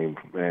the game,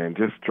 man.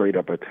 Just straight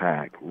up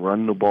attack.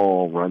 Run the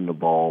ball, run the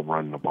ball,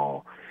 run the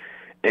ball.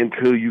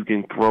 Until you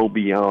can throw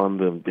beyond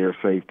their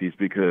safeties,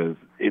 because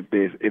if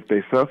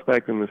they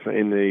suspect in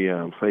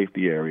the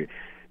safety area,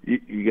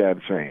 you got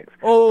a chance.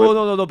 Oh,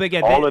 But no, Big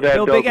Ed. all of that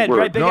no, Big does Ed, work.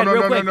 right, Big No, Ed, no,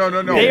 real no, quick. no,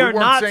 no, no. They We are weren't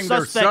not saying they're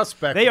suspect.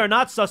 suspect. They are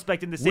not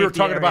suspect in the safety We were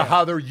talking about area.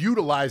 how they're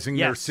utilizing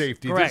their Yes,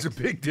 safety. correct. There's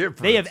a big difference.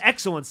 They have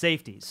excellent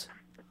safeties.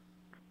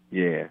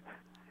 Yeah,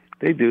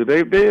 they do.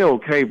 They're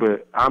okay,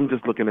 but I'm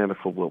just looking at it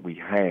for what we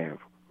have.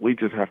 We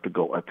just have to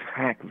go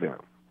attack them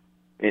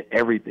in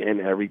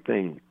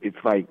everything. It's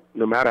like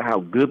no matter how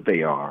good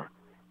they are,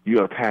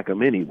 you attack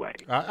them anyway.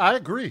 I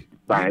agree.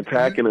 By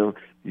attacking them,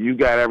 you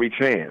got every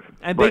chance.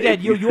 And But Big Ed,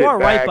 if you sit are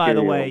right, back by the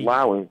and way.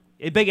 allow him-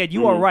 Big Ed,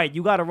 you are right.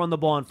 You got to run the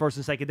ball on first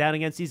and second down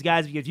against these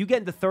guys. Because if you get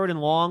into third and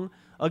long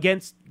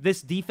against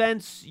this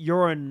defense,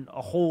 you're in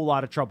a whole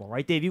lot of trouble,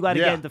 right, Dave? You got to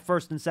Yeah. get into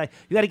first and second.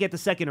 You got to get to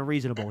second and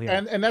reasonable here.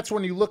 And that's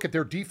when you look at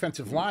their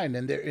defensive line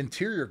and their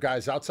interior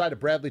guys outside of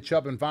Bradley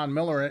Chubb and Von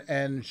Miller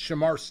and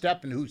Shamar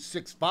Steppen, who's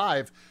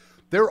 6'5",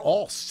 they're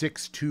all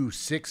 6'2",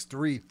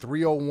 6'3",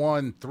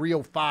 301,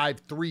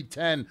 305,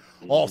 310,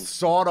 all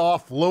sawed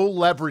off, low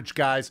leverage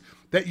guys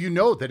that you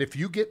know that if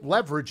you get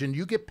leverage and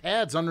you get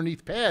pads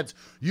underneath pads,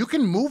 you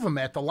can move them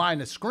at the line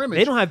of scrimmage.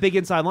 They don't have big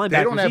inside linebackers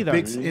They don't have either.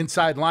 big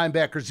inside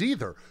linebackers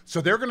either. So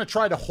they're going to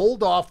try to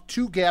hold off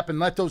two gap and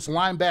let those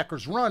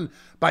linebackers run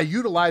by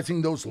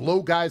utilizing those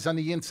low guys on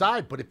the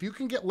inside. But if you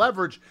can get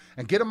leverage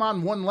and get them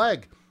on one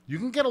leg, you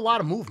can get a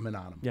lot of movement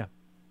on them. Yeah.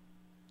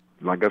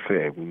 Like I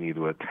said, we need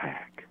to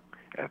attack.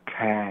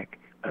 Attack,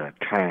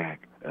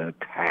 attack,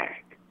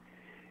 attack.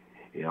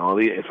 You know,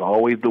 it's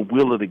always the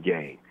will of the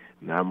game,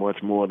 not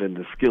much more than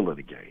the skill of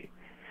the game.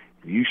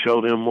 If you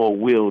show them more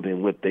will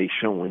than what they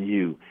showing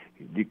you,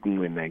 you can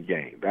win that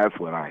game. That's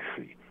what I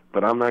see.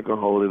 But I'm not going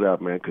to hold it up,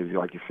 man, because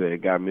like you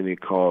said, got many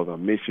calls. I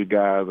miss you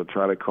guys. I'll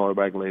try to call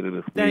back later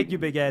this week. Thank you,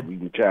 Big Ed. We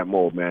can chat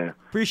more, man.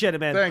 Appreciate it,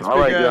 man. Thanks, All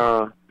Big right, Ed.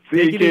 John. See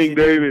Take you, it King easy,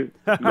 David.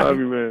 Love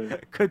you, man.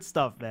 Good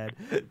stuff, man.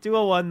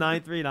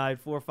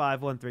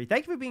 201-939-4513.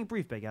 Thank you for being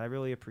brief, Big Ed. I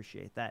really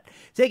appreciate that.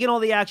 Taking all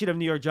the action of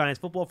New York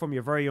Giants football from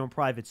your very own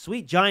private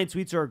suite. Giant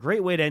Suites are a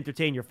great way to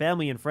entertain your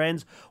family and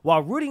friends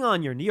while rooting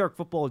on your New York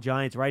football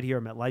Giants right here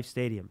at MetLife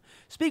Stadium.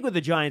 Speak with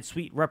the Giant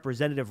Suite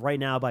representative right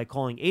now by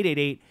calling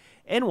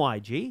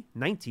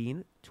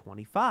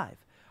 888-NYG-1925. All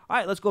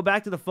right, let's go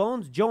back to the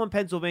phones. Joe in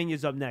Pennsylvania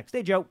is up next.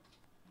 Hey, Joe.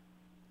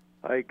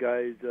 Hi,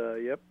 guys.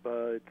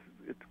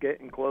 It's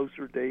getting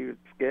closer, Dave. It's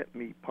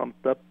getting me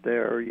pumped up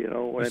there, you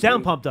know. You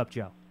sound pumped up,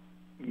 Joe.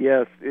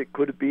 Yes, it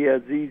could be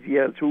as easy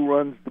as who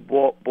runs the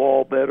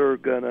ball better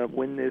going to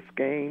win this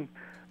game.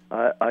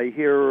 I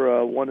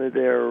hear one of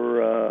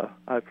their,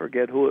 I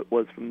forget who it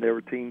was from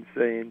their team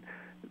saying,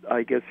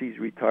 I guess he's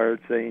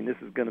retired, saying this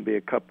is going to be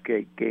a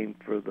cupcake game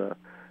for the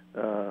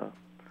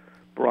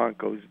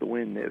Broncos to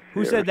win this.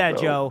 Who said that,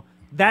 Joe?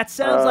 That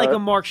sounds like a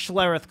Mark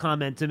Schlereth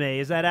comment to me.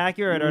 Is that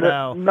accurate or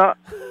no?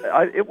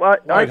 I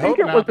think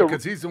it was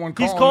because he's the one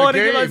calling He's calling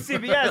the it game. on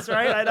CBS,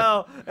 right? I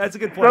know. That's a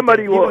good point.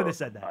 Somebody He wouldn't have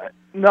said that.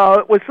 No,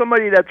 it was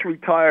somebody that's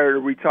retired, a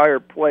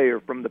retired player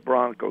from the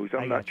Broncos.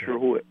 I'm not sure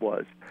who it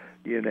was.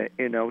 You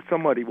know,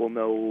 somebody will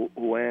know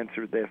who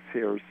answered this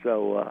here.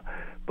 So,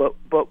 but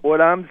what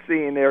I'm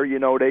seeing there, you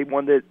know, they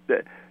wanted,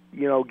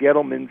 you know,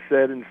 Gettleman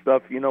said and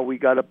stuff. You know, we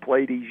got to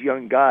play these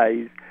young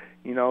guys.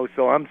 You know,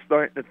 so I'm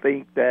starting to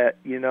think that,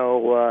 you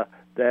know,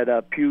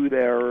 that Pugh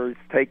there is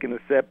taking a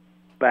step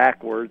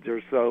backwards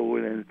or so,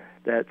 and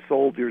that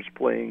Soldier's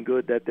playing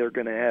good, that they're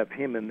going to have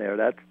him in there.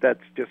 That's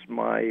just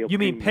my opinion. You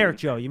mean Parrott,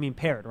 Joe? You mean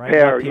Parrott, right?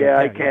 Parrott,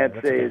 Parrott, I can't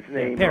say his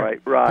name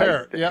right.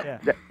 Parrott,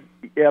 yep.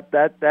 Yep,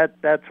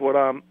 that's what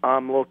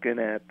I'm looking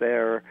at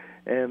there.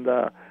 And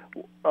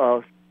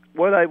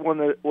what I want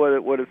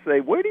to say,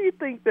 where do you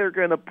think they're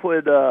going to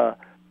put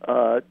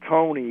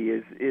Tony?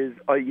 Is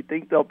you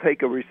think they'll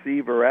take a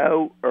receiver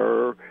out,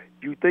 or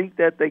do you think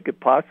that they could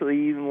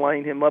possibly even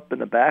line him up in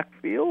the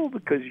backfield?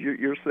 Because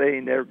you're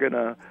saying they're going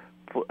to,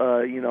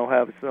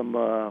 have some,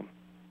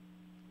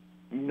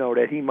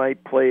 that he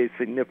might play a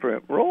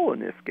significant role in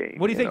this game.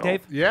 What do you think,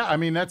 Dave? Yeah, I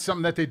mean, that's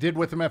something that they did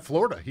with him at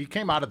Florida. He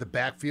came out of the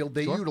backfield.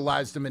 They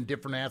utilized him in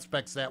different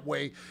aspects that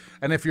way.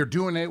 And if you're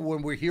doing it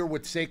when we're here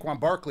with Saquon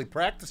Barkley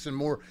practicing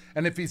more,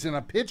 and if he's in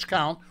a pitch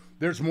count,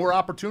 there's more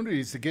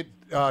opportunities to get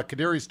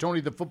Kadarius Toney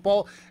the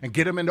football and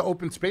get him into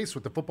open space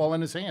with the football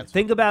in his hands.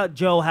 Think about,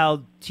 Joe,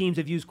 how teams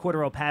have used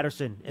Cordero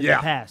Patterson in the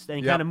past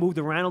and kind of moved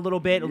around a little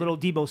bit, a little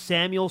Deebo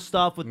Samuel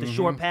stuff with the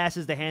short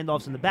passes, the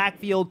handoffs in the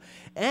backfield.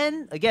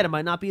 And, again, it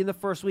might not be in the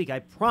first week. I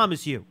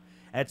promise you,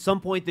 at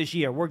some point this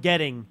year, we're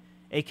getting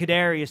a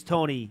Kadarius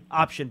Toney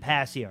option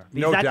pass here.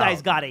 Because that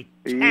guy's got a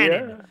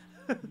cannon.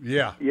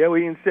 Yeah,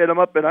 we can set him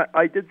up, and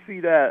I did see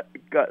that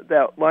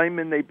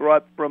lineman they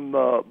brought from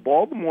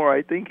Baltimore.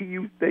 I think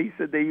they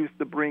said they used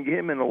to bring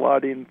him in a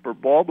lot in for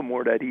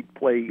Baltimore, that he'd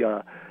play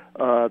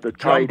the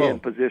tight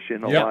end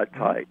position a lot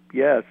tight.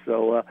 Yeah,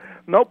 so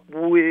nope,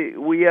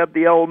 we have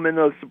the element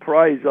of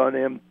surprise on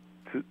him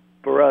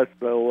for us.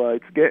 So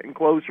it's getting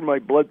closer. My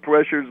blood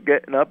pressure's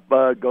getting up.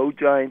 Go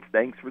Giants!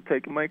 Thanks for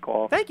taking my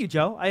call. Thank you,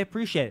 Joe. I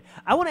appreciate it.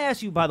 I want to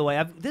ask you, by the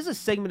way, this is a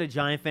segment of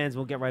Giant fans.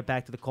 We'll get right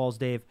back to the calls,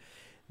 Dave,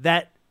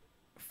 that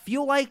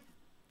feel like,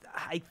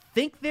 I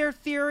think their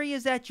theory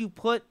is that you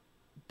put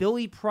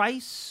Billy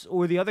Price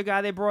or the other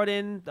guy they brought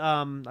in,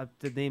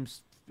 the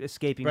name's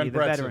escaping me, the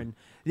veteran.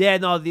 Yeah,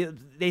 no,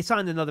 they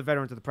signed another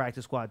veteran to the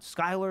practice squad.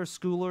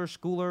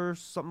 Schooler,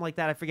 something like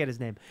that. I forget his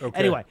name. Okay.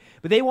 Anyway,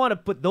 but they want to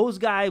put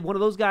one of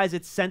those guys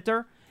at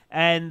center,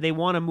 and they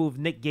want to move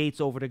Nick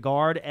Gates over to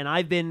guard. And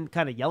I've been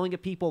kind of yelling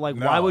at people like,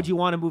 why would you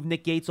want to move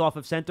Nick Gates off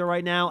of center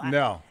right now?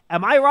 No.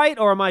 Am I right,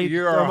 or am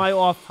I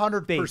off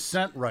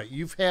 100% right.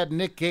 You've had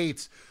Nick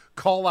Gates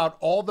call out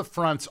all the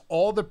fronts,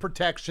 all the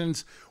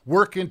protections,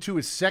 work into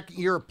his second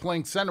year of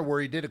playing center,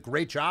 where he did a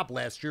great job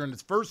last year in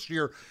his first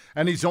year,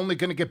 and he's only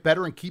going to get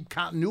better and keep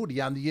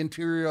continuity on the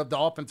interior of the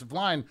offensive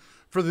line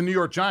for the New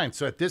York Giants.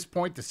 So at this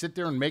point, to sit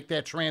there and make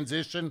that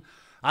transition,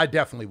 I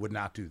definitely would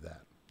not do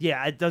that.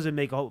 Yeah, it doesn't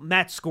make a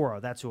Matt Scoro.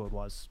 That's who it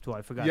was. Too,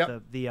 I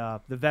forgot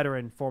the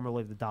veteran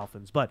formerly of the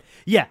Dolphins. But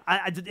yeah,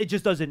 it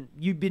just doesn't.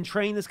 You've been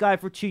training this guy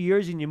for 2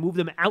 years, and you move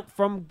them out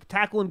from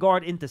tackle and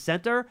guard into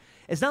center.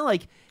 It's not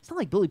like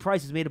Billy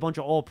Price has made a bunch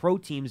of All-Pro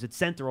teams at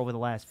center over the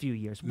last few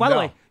years. By the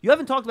way, you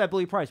haven't talked about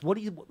Billy Price. What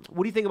do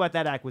you think about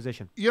that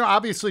acquisition?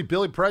 Obviously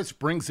Billy Price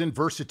brings in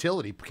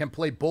versatility. Can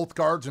play both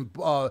guards and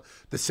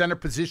the center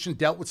position.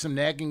 Dealt with some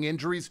nagging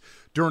injuries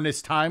during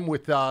his time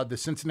with the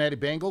Cincinnati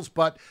Bengals,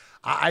 but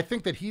I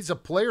think that he's a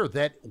player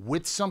that,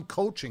 with some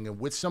coaching and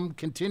with some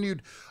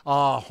continued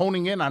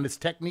honing in on his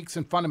techniques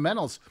and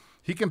fundamentals,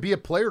 he can be a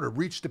player to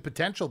reach the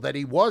potential that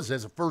he was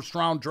as a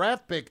first-round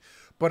draft pick.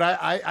 But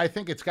I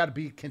think it's got to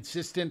be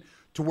consistent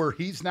to where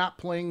he's not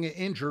playing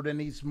injured,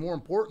 and he's, more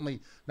importantly,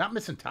 not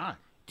missing time.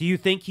 Do you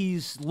think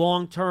he's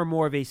long-term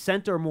more of a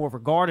center, more of a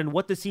guard, and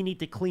what does he need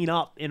to clean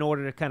up in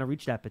order to kind of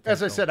reach that potential?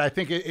 As I said, I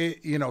think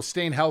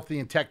staying healthy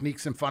in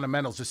techniques and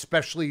fundamentals,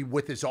 especially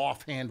with his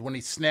offhand when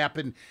he's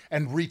snapping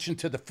and reaching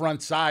to the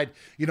front side,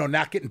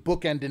 not getting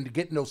bookended and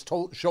getting those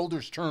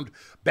shoulders turned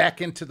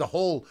back into the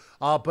hole.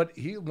 But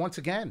once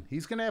again,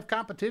 he's going to have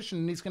competition,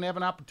 and he's going to have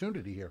an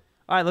opportunity here.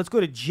 All right, let's go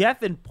to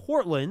Jeff in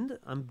Portland.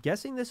 I'm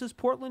guessing this is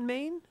Portland,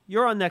 Maine.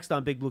 You're on next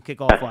on Big Blue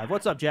Kickoff Live.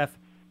 What's up, Jeff?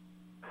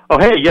 Oh,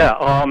 hey,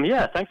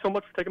 yeah. Thanks so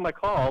much for taking my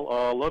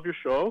call. Love your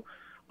show.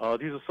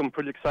 These are some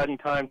pretty exciting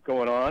times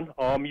going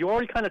on. You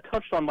already kind of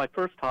touched on my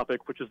first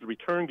topic, which is the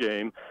return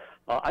game.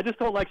 I just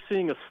don't like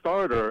seeing a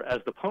starter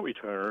as the punt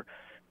returner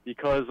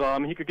because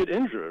he could get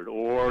injured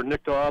or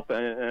nicked up,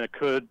 and it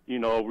could,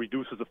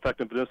 reduce his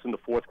effectiveness in the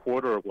fourth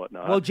quarter or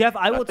whatnot. Well, Jeff,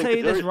 I will tell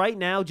you this right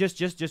now,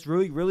 just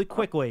really, really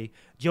quickly.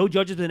 Joe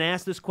Judge has been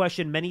asked this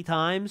question many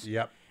times.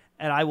 Yep.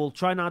 And I will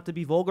try not to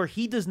be vulgar.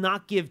 He does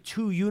not give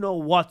two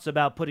you-know-whats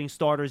about putting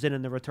starters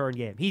in the return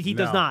game. He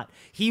does not.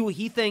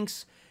 He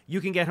thinks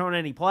you can get hurt on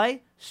any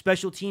play.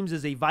 Special teams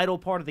is a vital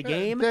part of the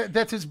game.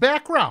 That's his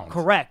background.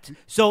 Correct.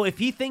 So if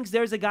he thinks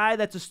there's a guy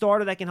that's a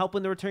starter that can help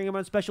in the return game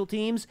on special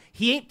teams,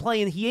 he ain't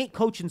playing. He ain't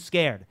coaching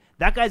scared.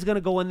 That guy's going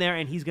to go in there,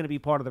 and he's going to be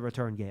part of the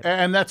return game.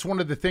 And that's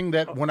one of the things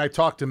that when I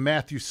talked to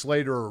Matthew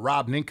Slater or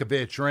Rob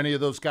Ninkovich or any of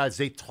those guys,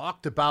 they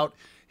talked about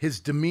his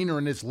demeanor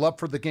and his love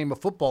for the game of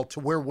football, to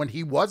where when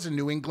he was in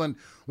New England,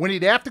 when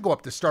he'd have to go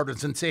up to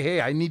starters and say, hey,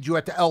 I need you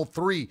at the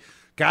L3,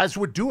 guys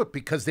would do it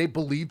because they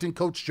believed in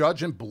Coach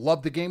Judge and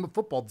loved the game of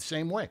football the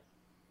same way.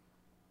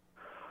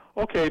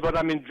 Okay, but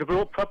I mean,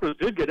 Jabril Peppers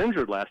did get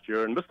injured last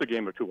year and missed a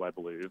game or two, I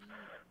believe.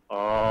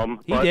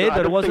 He did,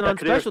 but it wasn't on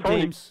special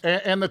teams.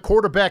 And the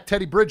quarterback,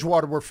 Teddy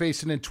Bridgewater, we're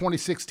facing in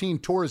 2016,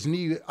 tore his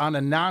knee on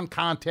a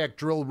non-contact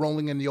drill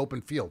rolling in the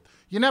open field.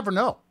 You never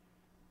know.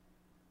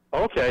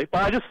 Okay,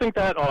 but I just think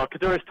that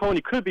Kadarius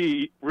Toney could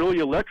be really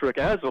electric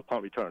as a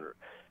punt returner.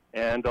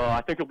 And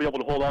I think he'll be able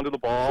to hold on to the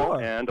ball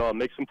and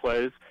make some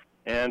plays.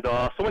 And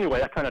so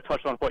anyway, I kind of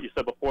touched on what you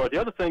said before. The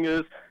other thing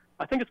is,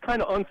 I think it's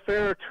kind of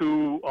unfair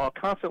to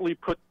constantly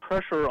put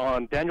pressure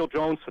on Daniel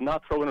Jones to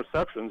not throw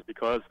interceptions,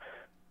 because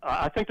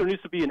I think there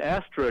needs to be an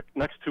asterisk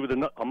next to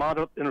the amount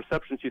of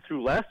interceptions he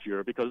threw last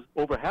year, because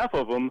over half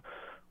of them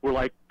were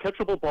like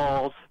catchable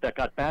balls that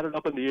got batted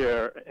up in the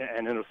air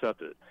and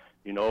intercepted,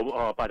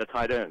 by the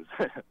tight ends.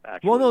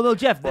 Actually. Well, no,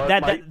 Jeff,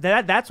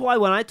 that's why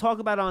when I talk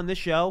about it on this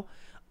show,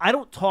 I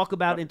don't talk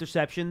about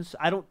interceptions.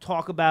 I don't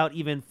talk about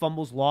even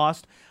fumbles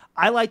lost.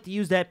 I like to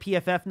use that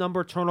PFF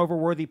number,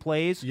 turnover-worthy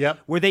plays,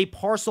 where they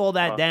parse all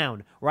that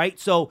down, right?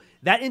 So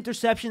that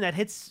interception that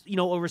hits,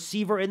 a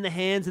receiver in the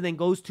hands and then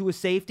goes to a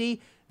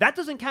safety, that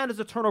doesn't count as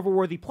a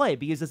turnover-worthy play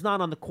because it's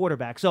not on the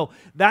quarterback. So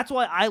that's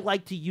why I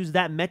like to use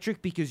that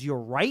metric, because you're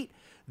right.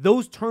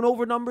 Those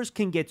turnover numbers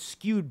can get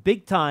skewed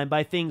big time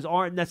by things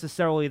aren't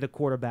necessarily the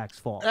quarterback's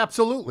fault.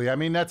 Absolutely. I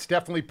mean, that's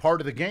definitely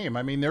part of the game.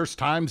 I mean, there's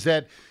times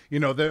that,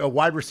 a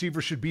wide receiver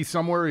should be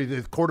somewhere,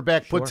 the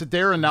quarterback puts it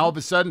there, and now all of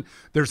a sudden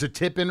there's a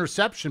tip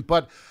interception.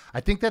 But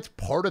I think that's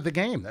part of the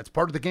game. That's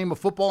part of the game of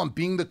football, and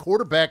being the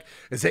quarterback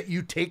is that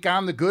you take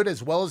on the good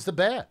as well as the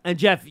bad. And,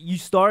 Jeff, you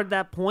started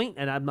that point,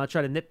 and I'm not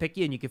trying to nitpick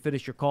you, and you can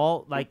finish your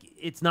call. Like,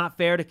 it's not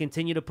fair to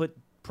continue to put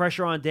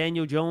pressure on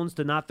Daniel Jones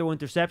to not throw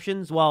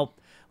interceptions. Well,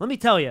 let me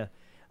tell you,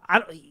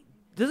 it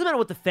doesn't matter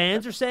what the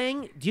fans are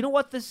saying. Do you know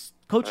what this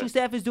coaching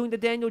staff is doing to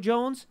Daniel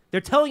Jones? They're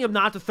telling him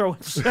not to throw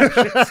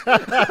interceptions.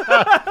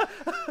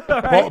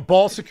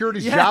 Ball security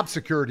is job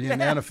security in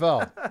the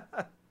NFL.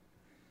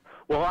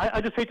 Well, I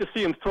just hate to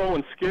see him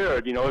throwing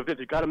scared. If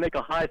you got to make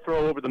a high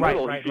throw over the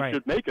middle, he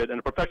should make it, and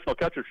a professional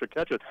catcher should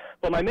catch it.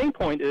 But my main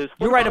point is...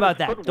 You're right about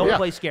that. Don't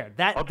play scared.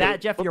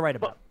 That, Jeff, you're right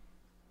about.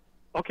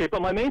 Okay,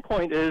 but my main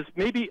point is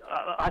maybe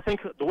I think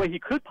the way he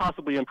could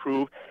possibly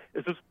improve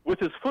is with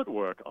his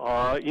footwork.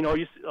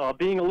 He's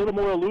being a little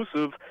more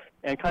elusive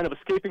and kind of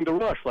escaping the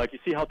rush, like you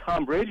see how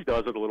Tom Brady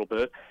does it a little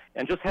bit,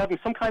 and just having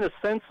some kind of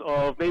sense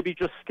of maybe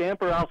just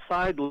scamper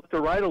outside, left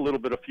or right a little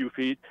bit, a few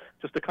feet,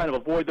 just to kind of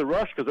avoid the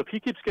rush, because if he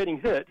keeps getting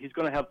hit, he's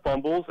going to have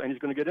fumbles and he's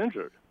going to get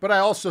injured. But I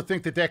also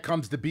think that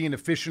comes to being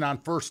efficient on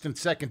first and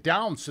second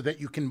down so that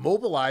you can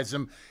mobilize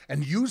him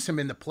and use him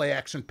in the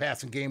play-action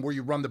passing game where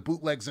you run the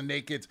bootlegs and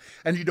nakeds,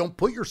 and you don't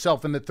put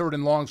yourself in the third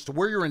and longs to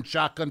where you're in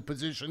shotgun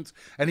positions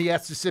and he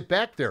has to sit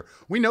back there.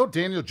 We know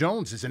Daniel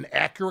Jones is an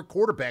accurate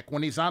quarterback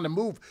when he's on the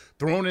move,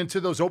 thrown into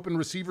those open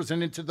receivers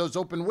and into those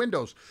open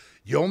windows.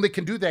 You only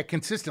can do that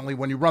consistently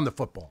when you run the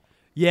football.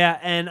 Yeah,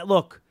 and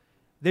look,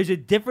 there's a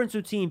difference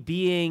between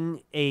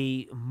being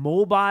a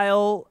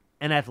mobile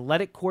and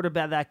athletic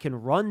quarterback that can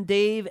run,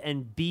 Dave,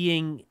 and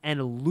being an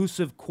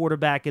elusive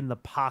quarterback in the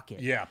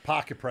pocket. Yeah,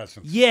 pocket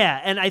presence. Yeah,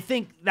 and I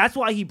think that's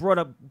why he brought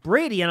up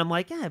Brady, and I'm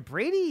like, yeah,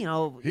 Brady,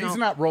 He's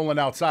not rolling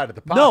outside of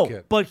the pocket.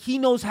 No, but he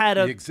knows how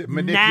to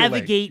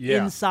navigate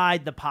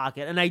inside the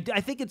pocket. And I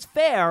think it's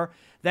fair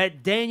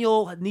that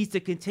Daniel needs to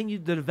continue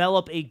to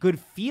develop a good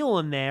feel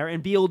in there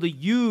and be able to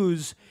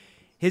use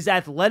his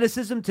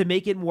athleticism to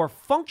make it more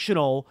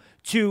functional,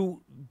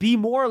 to be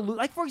more,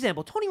 like, for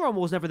example, Tony Romo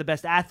was never the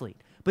best athlete,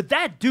 but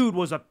that dude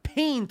was a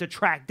pain to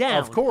track down,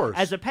 of course,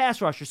 as a pass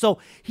rusher. So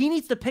he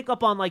needs to pick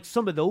up on like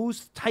some of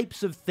those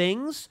types of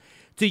things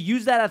to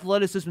use that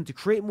athleticism to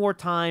create more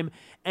time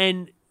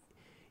and,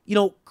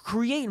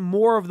 create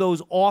more of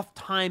those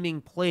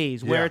off-timing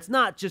plays where it's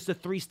not just a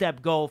 3-step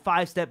go,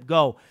 5-step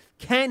go.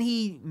 Can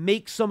he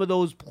make some of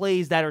those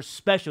plays that are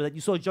special that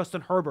you saw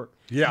Justin Herbert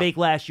make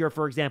last year,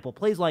 for example?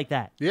 Plays like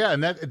that. Yeah,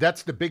 and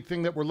that's the big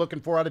thing that we're looking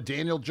for out of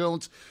Daniel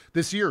Jones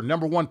this year.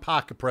 Number one,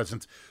 pocket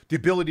presence. The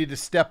ability to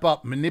step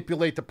up,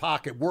 manipulate the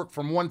pocket, work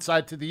from one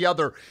side to the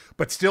other,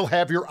 but still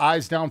have your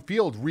eyes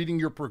downfield, reading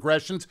your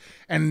progressions,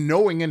 and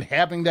knowing and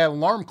having that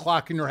alarm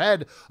clock in your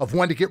head of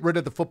when to get rid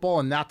of the football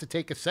and not to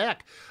take a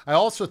sack. I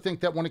also think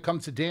that when it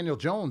comes to Daniel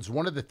Jones,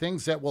 one of the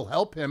things that will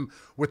help him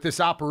with this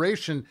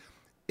operation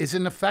is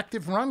an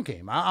effective run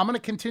game. I'm going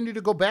to continue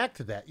to go back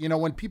to that.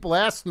 When people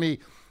ask me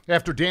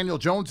after Daniel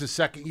Jones'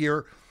 second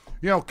year,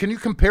 can you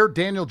compare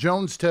Daniel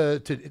Jones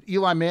to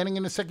Eli Manning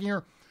in his second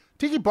year?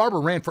 Tiki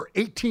Barber ran for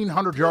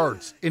 1,800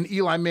 yards in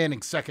Eli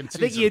Manning's second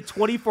season. I think he had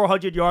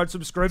 2,400 yards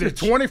from scrimmage.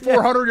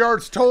 2,400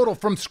 yards total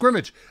from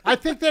scrimmage. I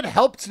think that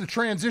helps the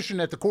transition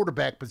at the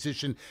quarterback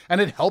position, and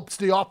it helps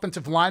the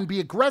offensive line be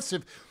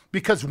aggressive,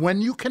 because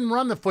when you can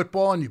run the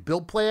football and you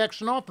build play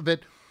action off of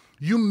it,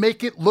 you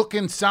make it look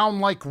and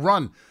sound like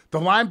run. The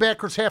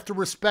linebackers have to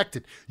respect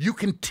it. You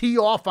can tee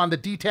off on the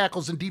D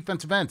tackles and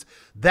defensive ends.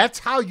 That's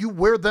how you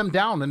wear them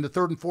down in the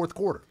third and fourth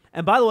quarter.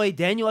 And by the way,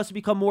 Daniel has to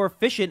become more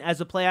efficient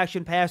as a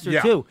play-action passer,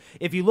 too.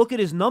 If you look at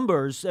his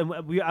numbers, and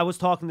I was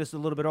talking this a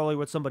little bit earlier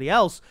with somebody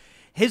else,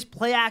 his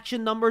play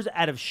action numbers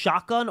out of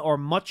shotgun are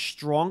much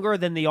stronger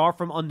than they are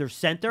from under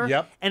center.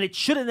 Yep. And it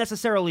shouldn't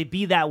necessarily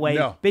be that way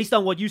No. based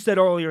on what you said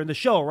earlier in the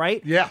show,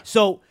 right? Yeah.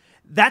 So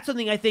that's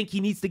something I think he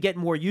needs to get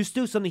more used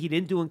to. Something he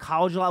didn't do in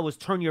college a lot was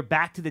turn your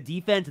back to the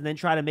defense and then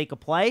try to make a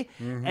play.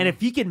 Mm-hmm. And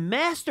if he can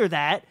master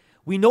that,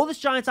 we know this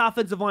Giants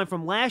offensive line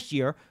from last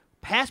year,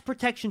 pass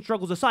protection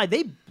struggles aside,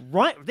 they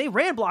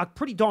ran block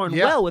pretty darn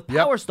well with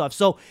power stuff.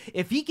 So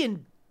if he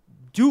can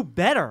do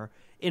better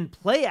in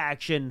play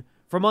action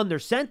from under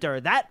center,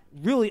 that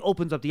really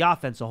opens up the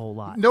offense a whole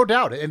lot. No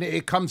doubt. And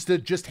it comes to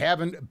just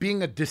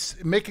making a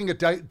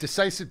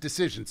decisive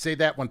decision. Say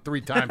that one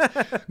 3 times.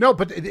 No,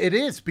 but it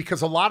is,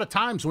 because a lot of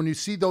times when you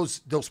see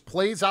those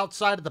plays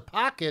outside of the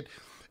pocket,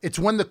 it's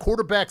when the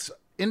quarterback's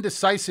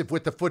indecisive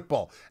with the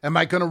football. Am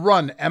I going to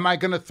run? Am I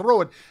going to throw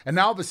it? And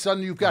now all of a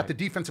sudden you've got the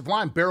defensive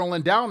line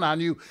barreling down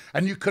on you,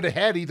 and you could have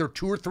had either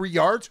 2 or 3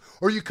 yards,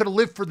 or you could have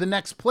lived for the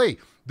next play.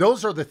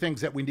 Those are the things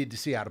that we need to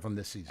see out of him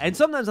this season. And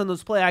sometimes on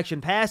those play action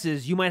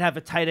passes, you might have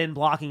a tight end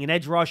blocking an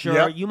edge rusher.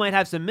 Yep. You might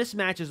have some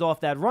mismatches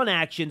off that run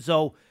action.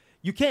 So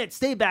you can't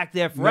stay back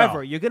there forever.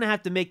 No. You're going to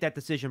have to make that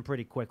decision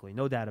pretty quickly.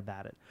 No doubt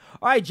about it.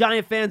 All right,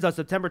 Giant fans, on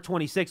September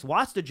 26th,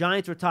 watch the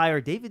Giants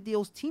retire David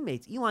Deal's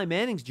teammates, Eli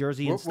Manning's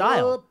jersey in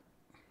style. Whoop.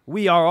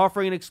 We are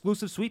offering an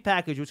exclusive suite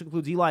package, which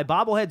includes Eli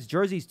bobbleheads,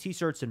 jerseys,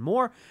 T-shirts, and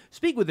more.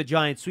 Speak with the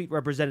Giants suite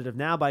representative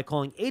now by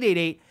calling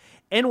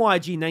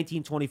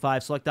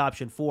 888-NYG-1925, select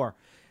option 4.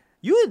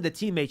 You and the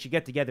teammates should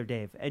get together,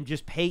 Dave, and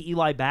just pay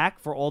Eli back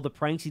for all the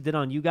pranks he did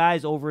on you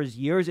guys over his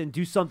years and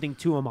do something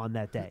to him on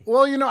that day.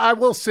 Well, I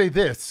will say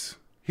this.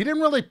 He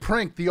didn't really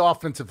prank the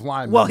offensive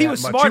lineman. Well, he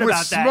was smart about that. He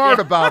was smart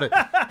about it,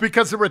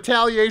 because the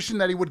retaliation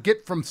that he would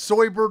get from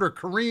Soybert or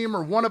Kareem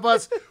or one of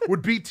us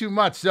would be too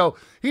much. So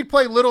he'd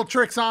play little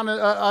tricks on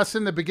us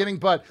in the beginning,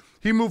 but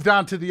he moved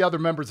on to the other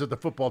members of the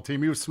football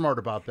team. He was smart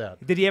about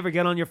that. Did he ever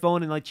get on your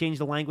phone and change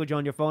the language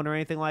on your phone or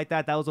anything like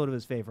that? That was one of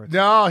his favorites.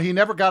 No, he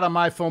never got on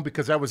my phone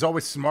because I was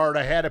always smart.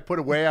 I had it put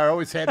away. I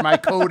always had my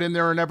code in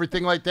there and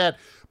everything like that.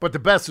 But the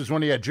best was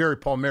when he had Jerry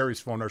Palmieri's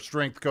phone, our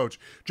strength coach.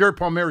 Jerry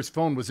Palmieri's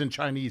phone was in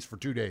Chinese for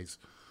 2 days.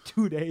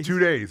 2 days? 2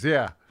 days,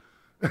 yeah.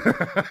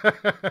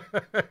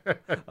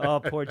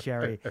 Oh, poor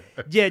Jerry.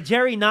 Yeah,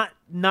 Jerry not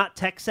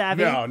tech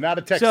savvy. No, not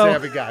a tech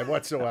savvy guy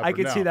whatsoever. I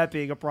can see that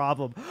being a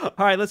problem. All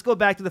right, let's go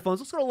back to the phones.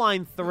 Let's go to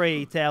line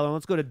 3, Taylor.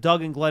 Let's go to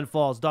Doug in Glen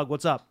Falls. Doug,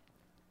 what's up?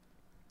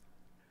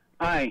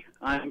 Hi,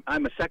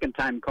 I'm a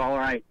second-time caller.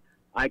 I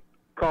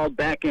called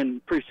back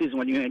in preseason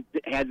when you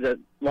had the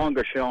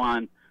longer show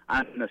on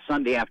the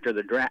Sunday after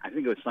the draft. I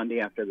think it was Sunday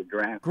after the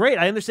draft. Great.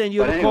 I understand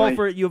you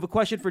have you have a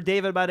question for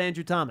David about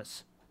Andrew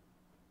Thomas.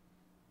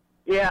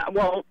 Yeah,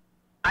 well,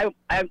 I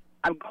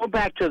go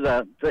back to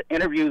the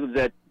interview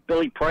that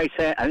Billy Price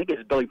had. I think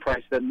it's Billy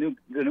Price, the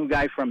new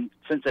guy from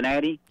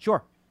Cincinnati.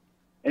 Sure.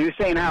 And he was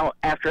saying how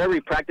after every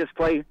practice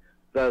play,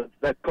 the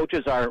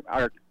coaches are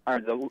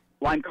the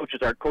line coaches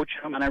are coaching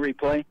them on every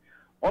play.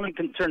 Only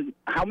concerned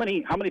how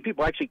many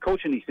people are actually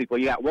coaching these people.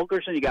 You got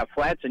Wilkerson, you got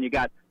Flats, and you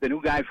got the new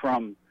guy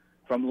from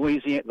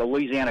Louisiana, the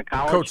Louisiana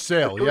College. Coach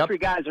Sale. Two or three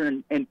guys are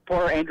in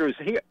poor Andrew's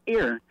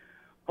ear.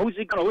 Who's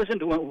he going to listen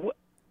to?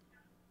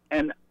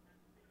 And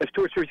if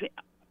two or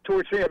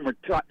three of them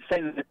are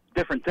saying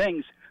different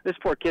things, this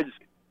poor kid's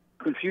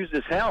confused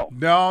as hell.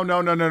 No.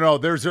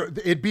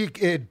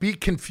 It'd be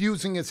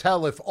confusing as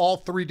hell if all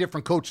 3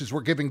 different coaches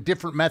were giving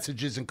different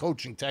messages and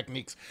coaching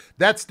techniques.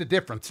 That's the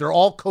difference. They're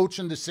all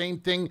coaching the same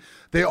thing.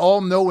 They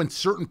all know in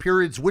certain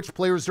periods which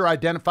players they're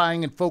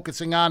identifying and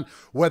focusing on,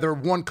 whether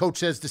one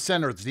coach has the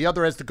centers, the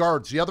other has the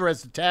guards, the other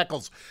has the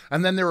tackles,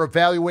 and then they're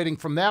evaluating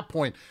from that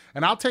point.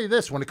 And I'll tell you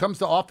this, when it comes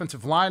to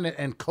offensive line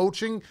and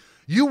coaching,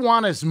 you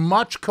want as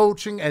much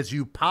coaching as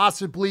you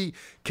possibly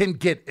can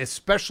get,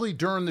 especially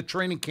during the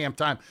training camp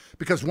time,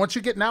 because once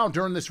you get now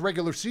during this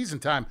regular season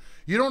time,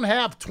 you don't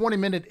have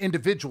 20-minute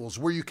individuals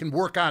where you can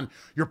work on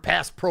your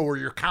pass pro or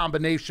your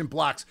combination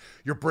blocks.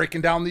 You're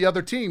breaking down the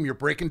other team. You're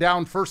breaking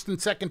down first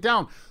and second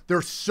down.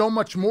 There's so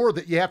much more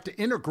that you have to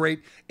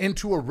integrate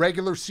into a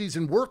regular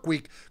season work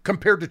week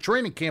compared to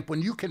training camp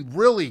when you can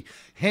really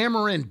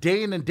hammer in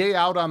and day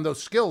out on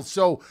those skills.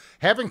 So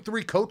having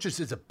 3 coaches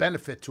is a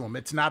benefit to them.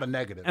 It's not a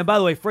negative. And by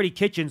the way, Freddie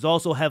Kitchen's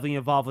also heavily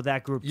involved with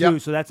that group too,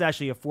 so that's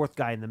actually a 4th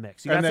guy in the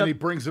mix. And then he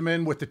brings them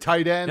in with the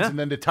tight ends, and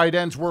then the tight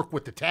ends work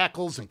with the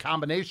tackles and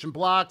combination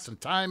blocks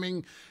and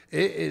timing.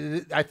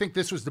 I think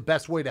this was the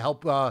best way to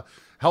help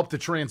the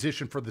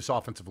transition for this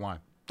offensive line.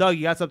 Doug,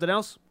 you got something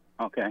else?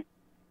 Okay.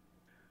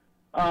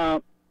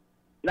 Not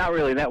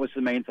really. That was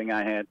the main thing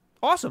I had.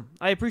 Awesome.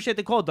 I appreciate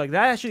the call, Doug.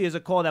 That actually is a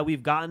call that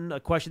we've gotten, a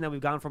question that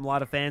we've gotten from a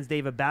lot of fans,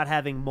 Dave, about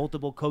having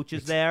multiple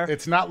coaches there.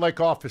 It's not like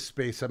Office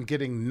Space. I'm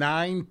getting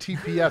 9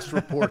 TPS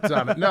reports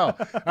on it. No.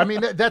 I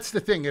mean, that's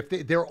the thing.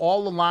 If they're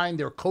all aligned,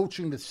 they're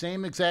coaching the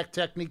same exact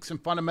techniques and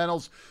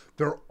fundamentals,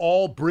 they're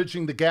all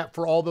bridging the gap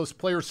for all those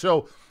players.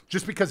 So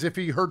just because if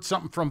he heard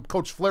something from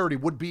Coach Flaherty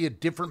would be a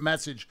different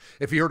message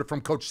if he heard it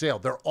from Coach Sale.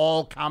 They're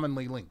all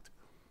commonly linked.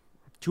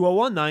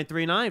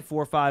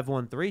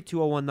 201-939-4513,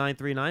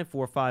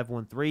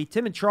 201-939-4513.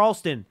 Tim in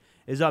Charleston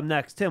is up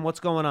next. Tim,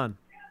 what's going on?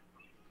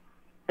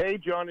 Hey,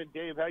 John and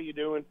Dave, how you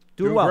doing?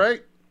 Doing well.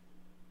 Great.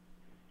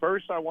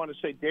 First, I want to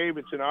say, Dave,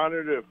 it's an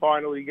honor to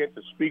finally get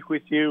to speak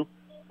with you.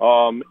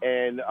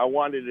 And I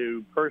wanted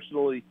to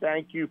personally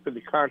thank you for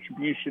the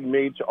contribution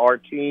made to our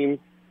team.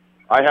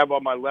 I have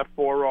on my left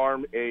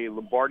forearm a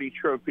Lombardi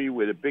trophy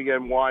with a big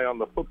NY on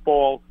the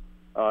football.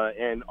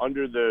 And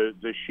under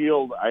the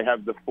shield, I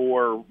have the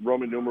 4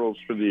 Roman numerals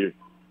for the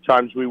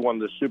times we won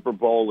the Super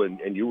Bowl,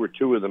 and you were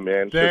 2 of them,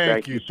 man.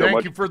 Thank so you. so much.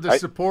 Thank you for the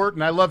support,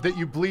 and I love that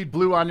you bleed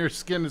blue on your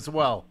skin as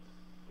well.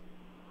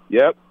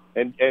 Yep.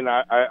 And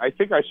I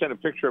think I sent a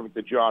picture of it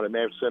to John. I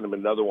may have sent him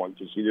another one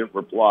because he didn't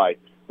reply.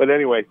 But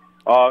anyway,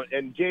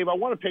 and Dave, I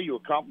want to pay you a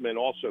compliment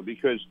also,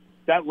 because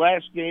that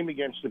last game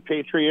against the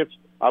Patriots,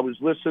 I was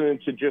listening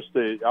to just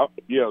the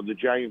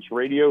Giants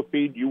radio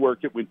feed. You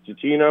worked it with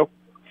Titino.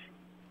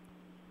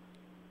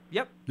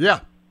 Yep. Yeah.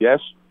 Yes?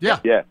 Yeah.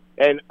 Yeah.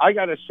 And I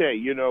got to say,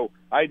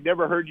 I'd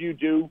never heard you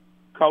do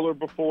color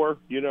before,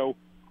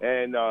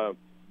 and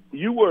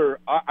you were,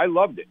 I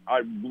loved it.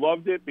 I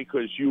loved it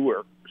because you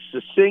were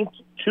succinct,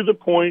 to the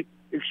point,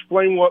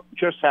 explain what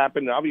just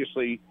happened.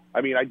 Obviously,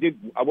 I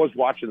was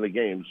watching the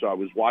game, so I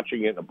was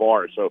watching it in a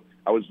bar, so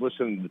I was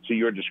listening to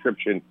your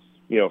description,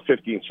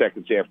 15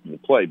 seconds after the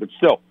play. But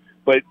still,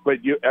 but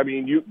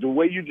the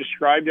way you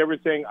described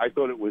everything, I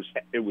thought it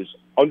was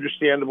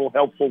understandable,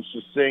 helpful,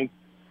 succinct,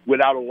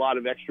 without a lot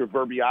of extra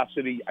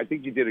verbiosity. I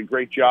think you did a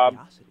great job,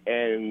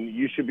 and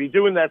you should be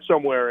doing that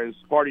somewhere as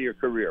part of your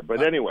career.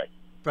 But anyway,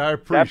 I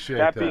appreciate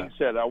that. That being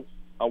said,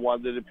 I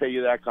wanted to pay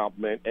you that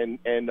compliment. And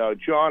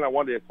John, I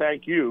wanted to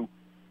thank you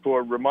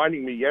for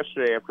reminding me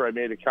yesterday after I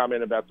made a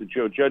comment about the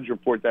Joe Judge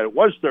report that it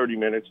was 30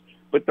 minutes.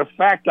 But the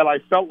fact that I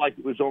felt like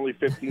it was only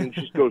 15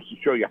 just goes to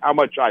show you how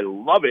much I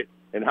love it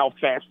and how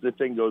fast the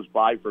thing goes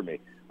by for me.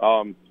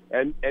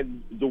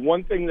 And the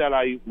one thing that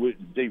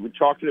they were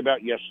talking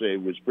about yesterday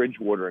was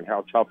Bridgewater and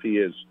how tough he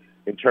is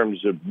in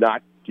terms of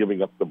not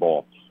giving up the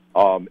ball.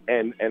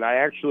 And I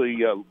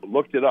actually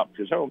looked it up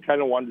because I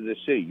kind of wanted to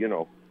see,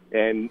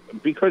 and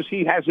because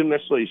he hasn't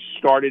necessarily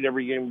started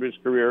every game of his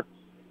career,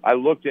 I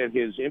looked at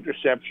his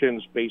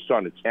interceptions based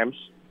on attempts.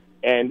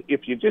 And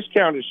if you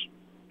discount his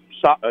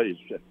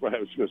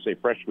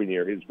freshman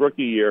year, his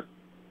rookie year,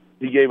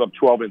 he gave up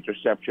 12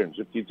 interceptions.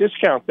 If you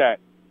discount that,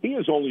 he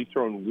has only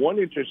thrown 1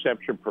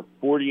 interception per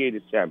 48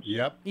 attempts.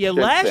 Yep. Yeah,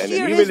 last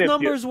year his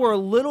numbers were a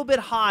little bit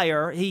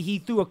higher. He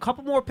threw a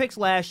couple more picks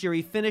last year.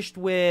 He finished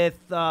with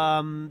the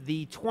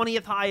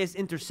 20th highest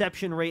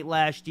interception rate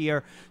last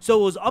year.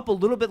 So it was up a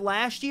little bit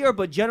last year,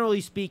 but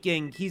generally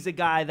speaking, he's a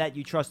guy that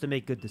you trust to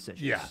make good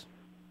decisions. Yeah.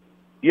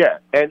 Yeah,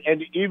 and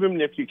even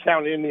if you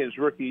count in his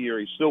rookie year,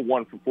 he's still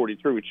 1 for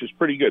 43, which is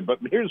pretty good. But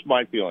here's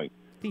my feeling.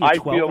 I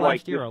feel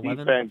like this 11?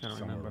 defense. I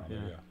don't remember.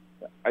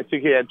 Yeah. I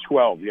think he had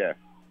 12. Yeah.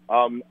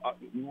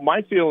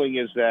 My feeling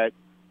is that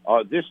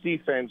this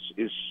defense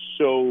is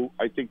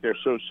I think they're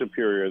so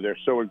superior. They're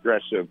so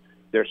aggressive.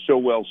 They're so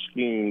well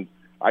schemed.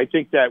 I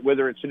think that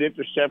whether it's an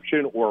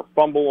interception or a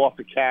fumble off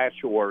the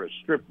catch or a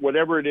strip,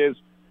 whatever it is,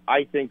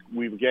 I think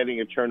we're getting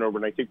a turnover,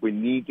 and I think we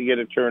need to get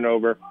a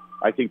turnover.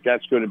 I think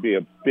that's going to be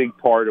a big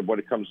part of what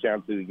it comes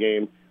down to the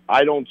game.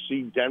 I don't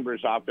see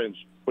Denver's offense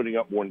putting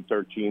up more than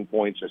 13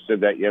 points. I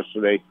said that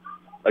yesterday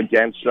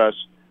against us,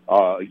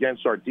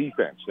 against our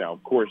defense. Now,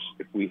 of course,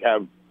 if we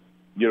have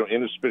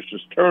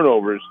inauspicious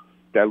turnovers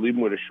that leave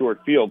them with a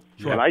short field.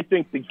 Sure. And I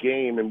think the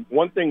game, and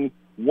one thing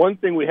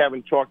we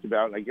haven't talked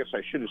about, and I guess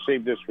I should have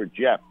saved this for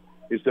Jeff,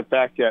 is the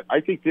fact that I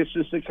think this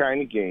is the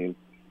kind of game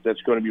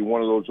that's going to be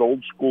one of those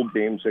old school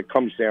games that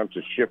comes down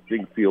to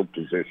shifting field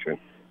position.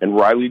 And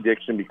Riley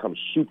Dixon becomes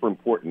super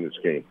important in this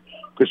game.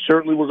 Because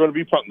certainly we're going to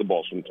be punting the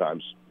ball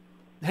sometimes.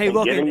 Hey, and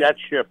look. Getting that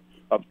shift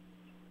up.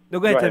 No,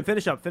 go ahead, Tim.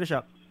 Finish up.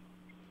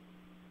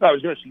 I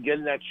was going to say,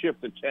 getting that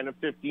shift to 10 or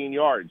 15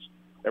 yards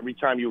every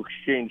time you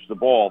exchange the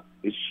ball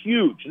is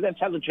huge. And that's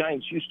how the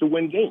Giants used to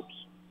win games.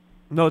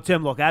 No,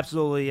 Tim, look,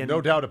 absolutely. And,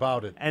 no doubt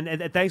about it.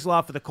 And thanks a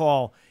lot for the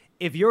call.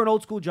 If you're an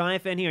old school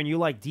Giant fan here and you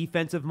like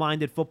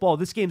defensive-minded football,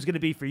 this game's going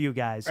to be for you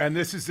guys. And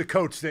this is the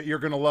coach that you're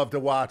going to love to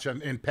watch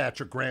in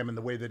Patrick Graham and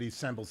the way that he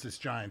assembles this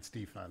Giants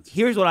defense.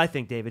 Here's what I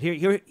think, David.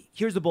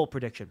 Here's the bold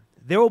prediction.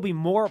 There will be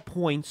more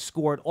points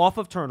scored off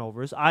of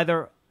turnovers,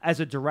 either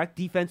as a direct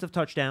defensive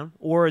touchdown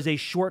or as a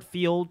short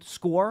field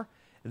score,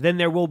 than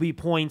there will be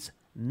points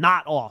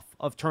not off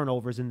of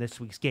turnovers in this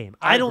week's game.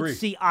 I don't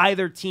see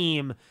either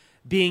team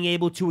being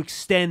able to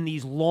extend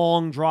these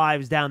long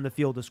drives down the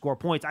field to score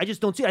points. I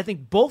just don't see it. I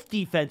think both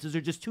defenses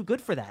are just too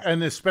good for that.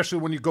 And especially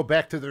when you go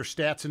back to their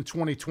stats in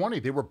 2020,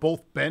 they were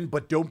both bend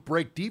but don't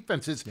break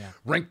defenses,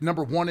 ranked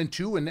number 1 and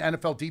 2 in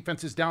NFL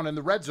defenses down in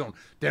the red zone.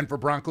 Denver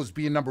Broncos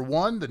being number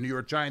 1, the New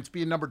York Giants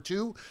being number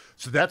 2.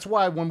 So that's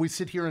why when we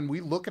sit here and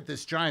we look at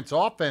this Giants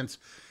offense,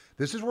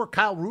 this is where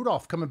Kyle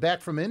Rudolph coming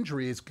back from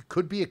injury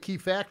could be a key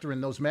factor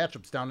in those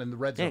matchups down in the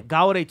red zone. Yeah,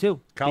 Galladay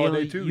too.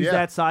 Use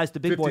that size to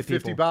big boy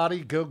people. 50-50 body,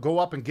 go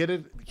up and get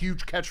it.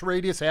 Huge catch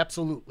radius,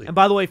 absolutely. And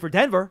by the way, for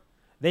Denver,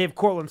 they have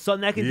Cortland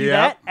Sutton that can do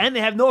that, and they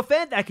have Noah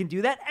Fant that can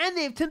do that, and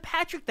they have Tim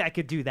Patrick that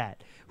could do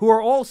that, who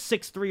are all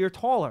 6'3" or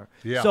taller.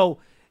 Yeah. So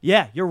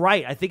Yeah, you're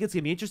right. I think it's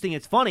going to be interesting.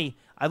 It's funny.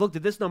 I looked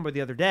at this number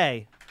the other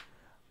day.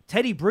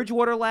 Teddy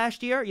Bridgewater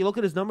last year, you look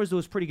at his numbers, it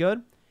was pretty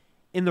good.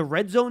 In the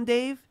red zone,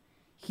 Dave,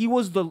 he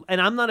was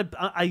and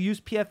I use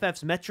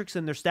PFF's metrics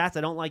and their stats.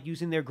 I don't like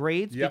using their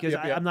grades because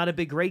I'm not a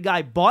big grade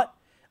guy, but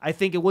I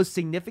think it was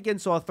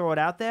significant, so I'll throw it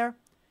out there.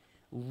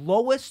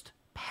 Lowest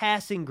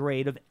passing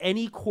grade of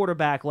any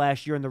quarterback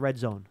last year in the red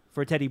zone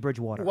for Teddy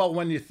Bridgewater. Well,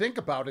 when you think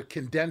about it,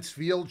 condensed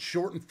field,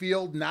 shortened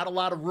field, not a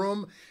lot of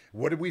room.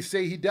 What did we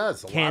say he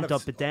does? Can't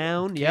dump it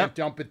down. Can't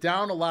dump it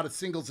down. A lot of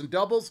singles and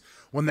doubles.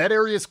 When that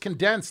area is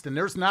condensed and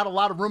there's not a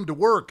lot of room to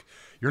work,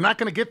 you're not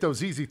going to get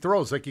those easy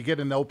throws like you get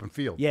in the open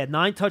field. Yeah,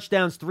 9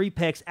 touchdowns, 3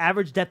 picks,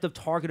 average depth of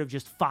target of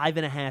just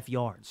 5.5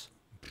 yards.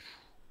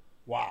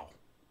 Wow.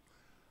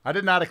 I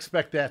did not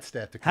expect that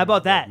stat to come. How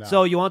about that? No.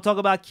 So you want to talk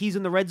about keys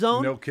in the red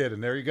zone? No kidding.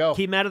 There you go.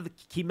 Keep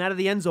him out of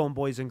the end zone,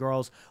 boys and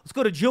girls. Let's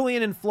go to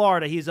Julian in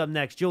Florida. He's up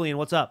next. Julian,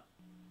 what's up?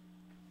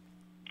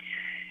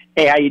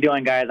 Hey, how you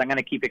doing, guys? I'm going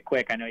to keep it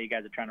quick. I know you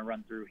guys are trying to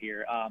run through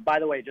here. By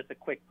the way, just a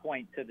quick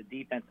point to the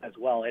defense as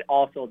well. It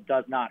also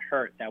does not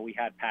hurt that we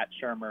had Pat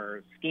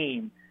Shurmur's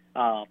scheme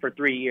for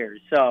 3 years.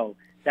 So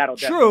that'll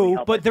true,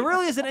 but there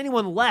really isn't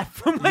anyone left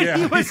from when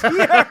he was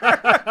here.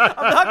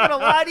 I'm not going to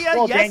lie to you.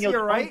 Well, yes,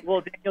 you're right.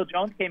 Well, Daniel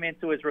Jones came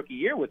into his rookie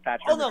year with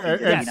Pat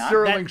Shurmur. And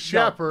Sterling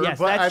Shepard. Yes,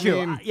 but that's I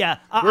true. mean, yeah,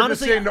 we're honestly,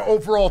 just saying the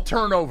overall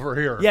turnover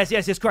here.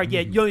 Yes, correct.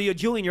 Yeah,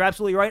 Julian, you're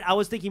absolutely right. I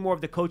was thinking more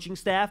of the coaching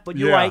staff, but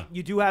you're right.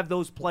 You do have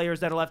those players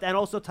that are left, and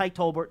also Tyke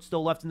Tolbert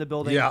still left in the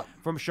building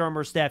from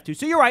Shurmur's staff too.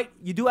 So you're right.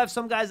 You do have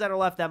some guys that are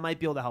left that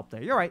might be able to help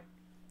there. You're right.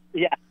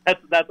 Yeah,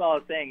 that's all I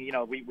was saying. You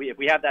know, if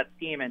we have that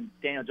scheme and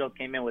Daniel Jones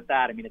came in with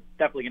that, I mean, it's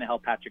definitely going to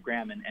help Patrick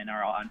Graham and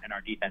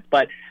our defense.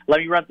 But let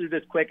me run through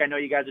this quick. I know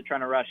you guys are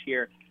trying to rush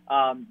here.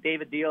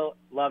 David Deal,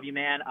 love you,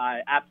 man.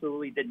 I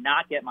absolutely did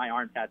not get my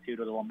arm tattooed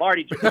with a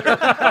Lombardi jersey, but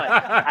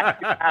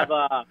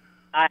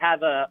I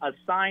have a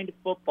signed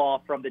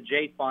football from the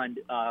J Fund.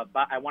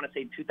 I want to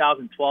say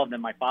 2012 that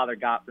my father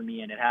got for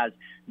me, and it has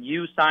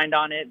you signed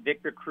on it,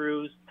 Victor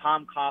Cruz,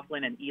 Tom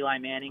Coughlin, and Eli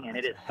Manning, and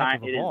it is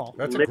signed.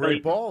 That's a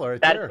great ball right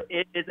there.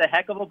 It is a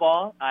heck of a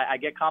ball. I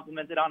get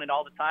complimented on it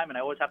all the time, and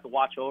I always have to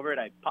watch over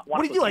it.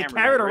 What do you like?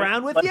 Carry it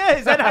around with you?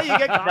 Is that how you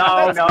get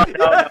compliments?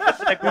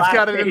 No. He's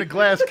got it in the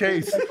glass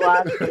case.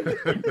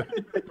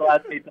 The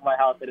glass case in my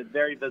house. It is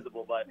very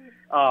visible, but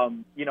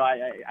you know,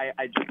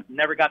 I just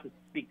never got to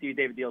speak to you,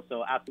 David Deal.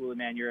 So absolutely,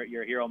 man, you're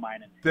a hero of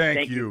mine, and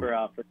thank you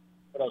for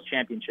those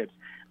championships.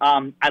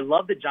 I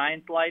love the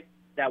Giants life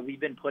that we've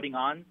been putting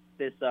on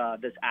this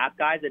app,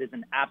 guys. It is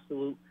an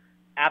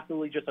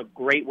absolutely just a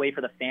great way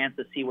for the fans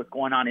to see what's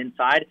going on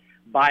inside.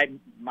 By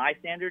my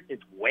standards,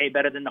 it's way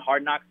better than the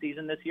Hard Knocks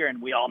season this year,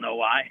 and we all know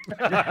why.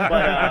 But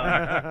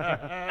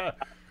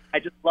I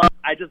just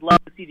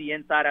love to see the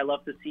inside. I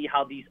love to see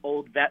how these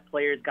old vet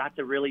players got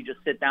to really just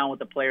sit down with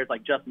the players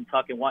like Justin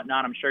Tuck and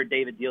whatnot. I'm sure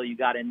David Deal, you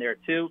got in there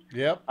too.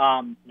 Yep.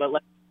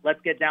 But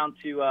let's get down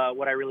to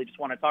what I really just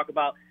want to talk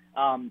about.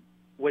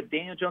 With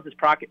Daniel Jones'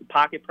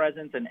 pocket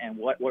presence and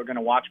what we're going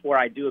to watch for,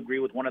 I do agree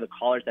with one of the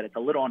callers that it's a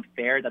little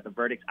unfair that the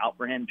verdict's out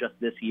for him just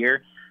this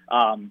year.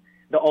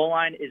 The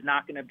O-line is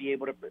not going to be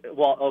able to –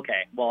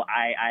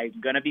 I'm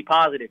going to be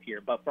positive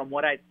here. But from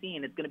what I've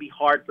seen, it's going to be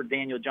hard for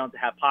Daniel Jones to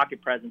have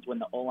pocket presence when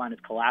the O-line is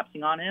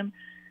collapsing on him.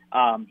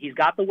 He's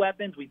got the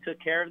weapons. We took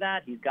care of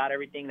that. He's got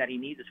everything that he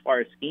needs as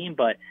far as scheme.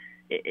 But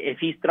if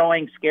he's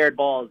throwing scared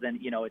balls, then,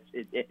 you know,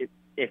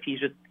 if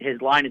he's just –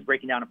 his line is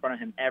breaking down in front of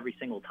him every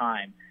single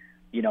time,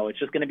 you know, it's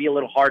just going to be a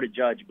little hard to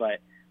judge. But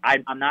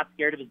I'm not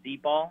scared of his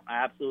deep ball.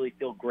 I absolutely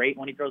feel great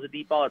when he throws a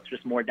deep ball. It's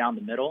just more down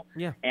the middle.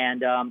 Yeah.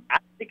 And I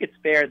think it's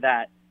fair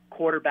that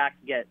quarterbacks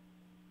get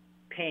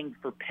pinged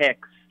for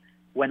picks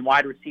when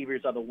wide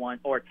receivers are the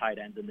ones, or tight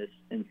ends in this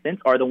instance,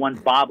 are the ones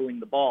bobbling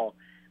the ball.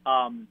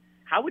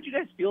 How would you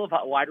guys feel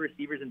about wide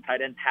receivers and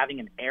tight ends having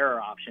an error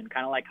option,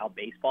 kind of like how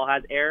baseball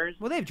has errors?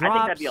 Well, they've dropped. I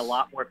think that'd be a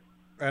lot more.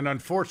 And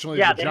unfortunately,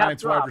 the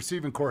Giants wide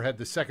receiving core had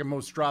the second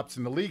most drops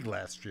in the league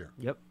last year.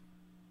 Yep.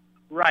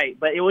 Right,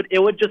 but it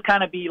would just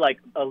kind of be like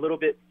a little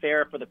bit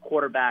fair for the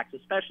quarterbacks,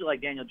 especially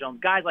like Daniel Jones.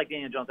 Guys like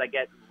Daniel Jones that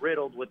get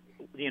riddled with,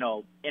 you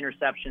know,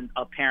 interceptions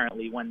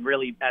apparently, when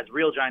really, as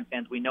real Giants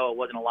fans, we know it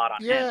wasn't a lot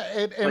on him.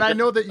 Yeah, and I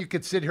know that you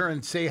could sit here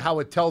and say how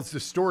it tells the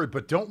story,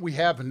 but don't we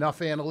have enough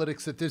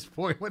analytics at this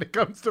point when it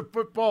comes to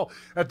football?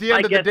 At the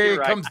end of the day,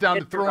 it comes down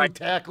to throwing,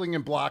 tackling,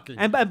 and blocking.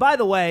 And by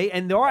the way,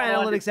 and there are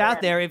analytics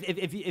out there.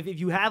 If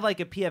you have like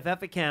a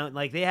PFF account,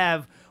 like they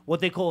have what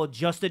they call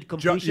adjusted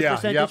completion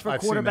percentage for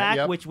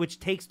quarterback, which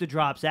takes the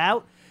drops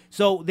out.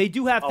 So they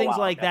do have things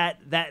like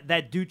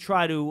that do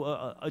try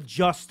to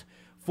adjust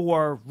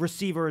for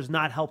receivers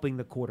not helping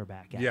the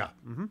quarterback out. Yeah.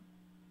 Mm-hmm.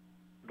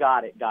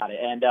 Got it.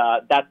 And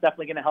that's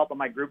definitely going to help on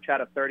my group chat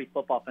of 30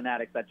 football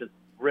fanatics that just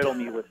riddle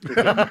me with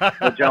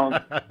the Jones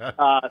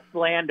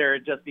slander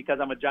just because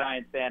I'm a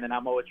Giants fan and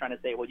I'm always trying to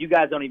say, well, you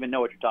guys don't even know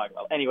what you're talking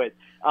about. Anyways,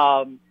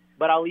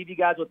 but I'll leave you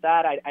guys with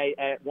that.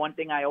 I one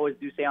thing I always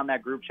do say on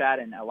that group chat,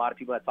 and a lot of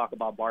people that talk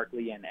about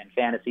Barkley and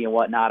fantasy and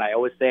whatnot, I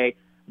always say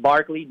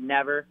Barkley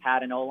never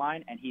had an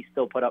O-line, and he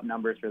still put up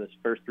numbers for the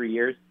first 3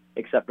 years,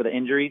 except for the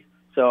injuries.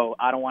 So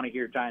I don't want to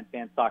hear Giants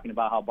fans talking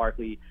about how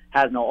Barkley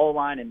has no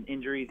O-line and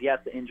injuries. Yes,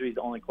 the injury is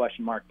the only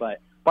question mark,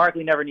 but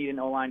Barkley never needed an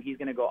O-line. He's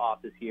going to go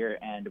off this year,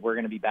 and we're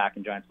going to be back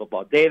in Giants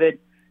football. David,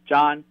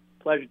 John,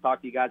 pleasure to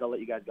talk to you guys. I'll let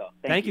you guys go.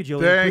 Thank you,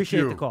 Julian.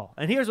 Appreciate the call.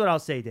 And here's what I'll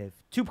say, Dave.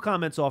 2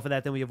 comments off of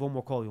that, then we have one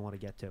more call we want to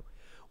get to.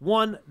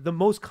 One, the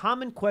most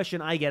common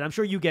question I get, I'm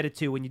sure you get it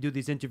too when you do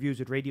these interviews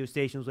with radio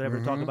stations,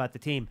 whatever, talk about the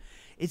team.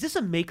 Is this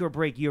a make or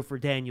break year for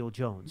Daniel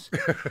Jones?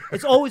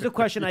 It's always a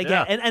question I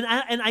get.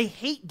 And I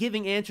hate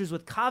giving answers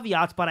with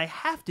caveats, but I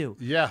have to.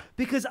 Yeah.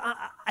 Because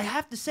I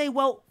have to say,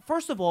 well,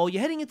 first of all,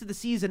 you're heading into the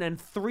season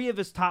and 3 of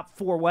his top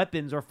 4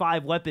 weapons or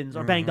 5 weapons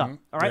are banged up.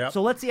 All right. Yep.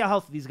 So let's see how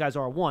healthy these guys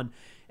are. 1.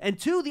 And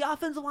 2, the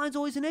offensive line's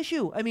always an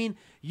issue. I mean,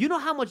 you know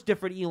how much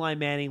different Eli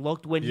Manning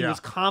looked when he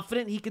was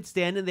confident he could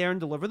stand in there and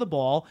deliver the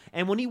ball,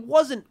 and when he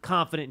wasn't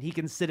confident he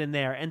can sit in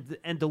there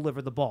and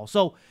deliver the ball.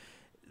 So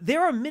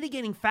there are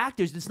mitigating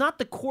factors. It's not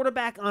the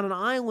quarterback on an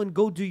island,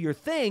 go do your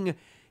thing.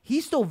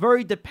 He's still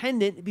very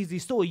dependent, because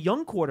he's still a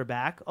young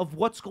quarterback, of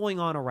what's going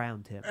on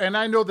around him. And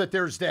I know that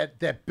there's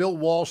that Bill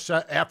Walsh,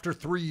 after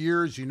 3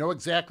 years, you know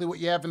exactly what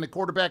you have in the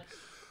quarterback.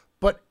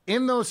 But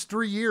in those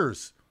 3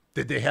 years,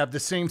 did they have the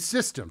same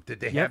system? Did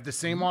they have the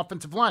same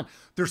offensive line?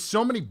 There's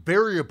so many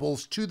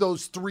variables to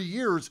those 3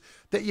 years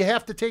that you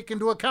have to take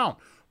into account.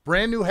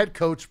 Brand new head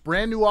coach,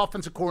 brand new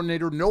offensive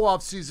coordinator, no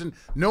offseason,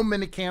 no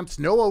mini camps,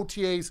 no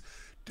OTAs,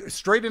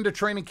 straight into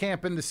training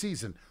camp in the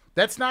season.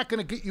 That's not going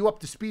to get you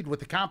up to speed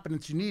with the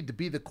confidence you need to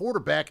be the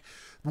quarterback,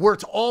 where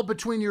it's all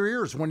between your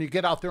ears when you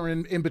get out there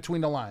in between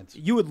the lines.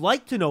 You would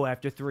like to know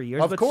after 3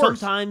 years, Of but course.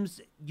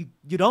 sometimes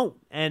you don't.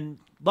 And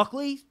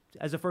luckily,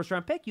 as a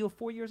first-round pick, you have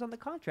 4 years on the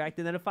contract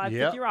and then a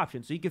 5-year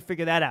option, so you can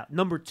figure that out.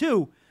 Number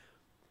 2,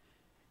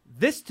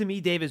 this to me,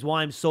 Dave, is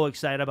why I'm so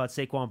excited about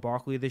Saquon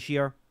Barkley this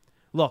year.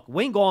 Look,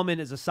 Wayne Gallman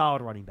is a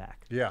solid running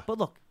back. Yeah. But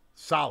look.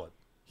 Solid.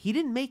 He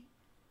didn't make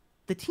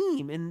the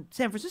team in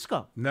San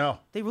Francisco. No.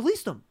 They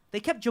released him. They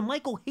kept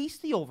JaMychal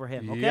Hasty over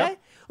him, okay?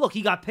 Yep. Look,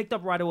 he got picked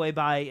up right away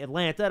by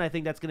Atlanta, and I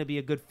think that's going to be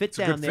a good fit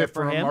down there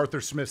for him. Arthur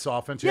Smith's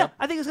offense, yeah.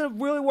 I think it's going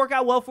to really work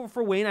out well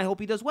for Wayne. I hope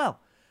he does well.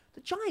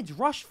 The Giants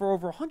rushed for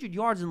over 100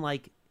 yards in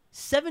like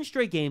 7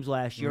 straight games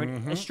last year,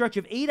 and a stretch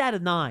of 8 out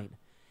of 9.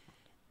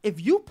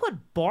 If you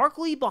put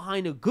Barkley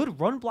behind a good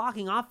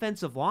run-blocking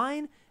offensive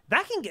line,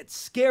 that can get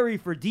scary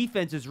for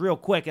defenses real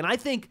quick. And I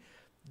think,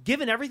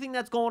 given everything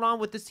that's going on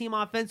with this team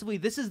offensively,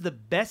 this is the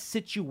best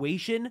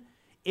situation,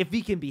 if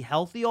he can be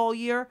healthy all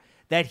year,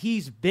 that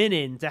he's been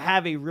in to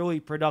have a really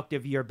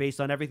productive year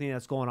based on everything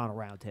that's going on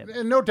around him.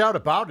 And no doubt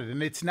about it.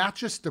 And it's not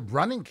just the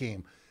running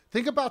game.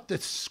 Think about the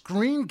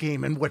screen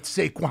game and what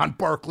Saquon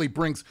Barkley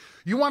brings.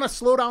 You want to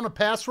slow down a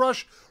pass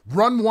rush?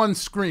 Run one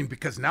screen,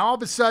 because now all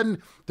of a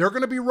sudden they're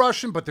going to be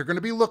rushing, but they're going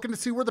to be looking to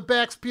see where the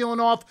back's peeling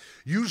off.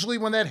 Usually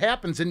when that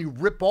happens and you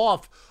rip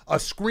off a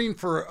screen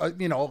for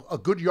a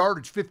good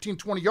yardage, 15,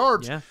 20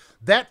 yards,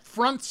 that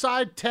front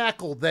side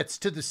tackle that's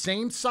to the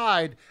same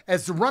side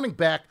as the running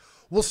back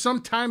will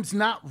sometimes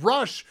not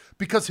rush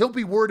because he'll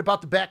be worried about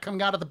the back coming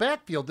out of the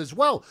backfield as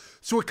well.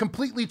 So it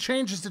completely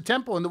changes the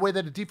tempo and the way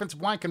that a defensive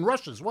line can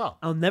rush as well.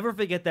 I'll never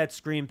forget that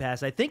screen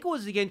pass. I think it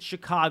was against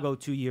Chicago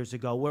 2 years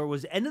ago, where it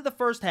was end of the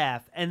first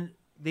half, and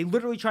they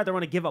literally tried to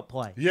run a give-up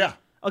play. Yeah.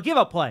 A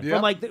give-up play.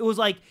 Yeah. It was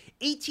like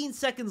 18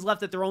 seconds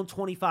left at their own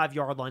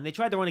 25-yard line. They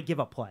tried to run a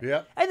give-up play.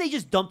 Yeah. And they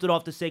just dumped it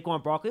off to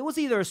Saquon Barkley. It was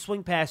either a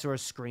swing pass or a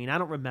screen. I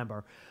don't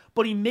remember.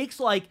 But he makes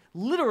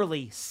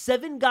literally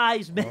 7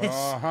 guys miss,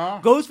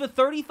 goes for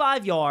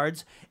 35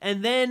 yards,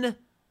 and then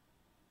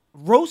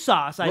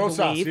Rosas, I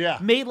believe,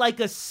 made a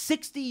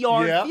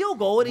 60-yard field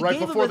goal, and it right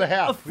gave before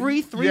him a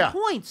free 3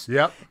 points.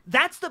 Yep.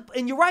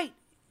 And you're right.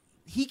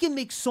 He can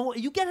make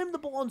you get him the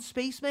ball in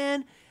space,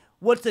 man.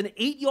 What's an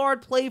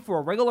 8-yard play for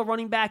a regular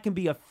running back can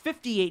be a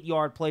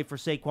 58-yard play for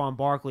Saquon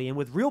Barkley. And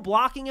with real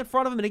blocking in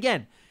front of him, and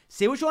again,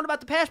 say what you want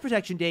about the pass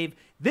protection, Dave,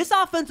 this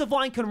offensive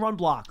line can run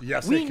block.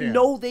 Yes, we they can.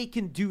 know they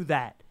can do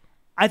that.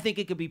 I think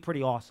it could be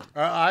pretty awesome.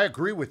 I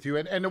agree with you.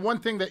 And the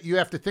one thing that you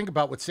have to think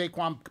about with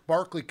Saquon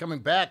Barkley coming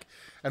back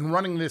and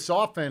running this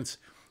offense,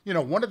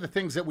 one of the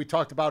things that we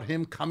talked about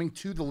him coming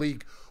to the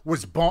league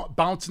was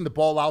bouncing the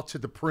ball out to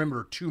the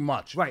perimeter too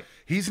much. Right.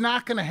 He's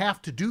not going to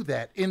have to do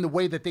that in the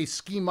way that they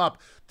scheme up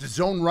the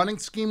zone running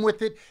scheme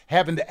with it,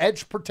 having the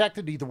edge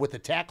protected either with a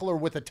tackle or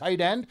with a tight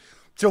end.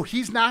 So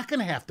he's not going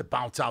to have to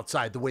bounce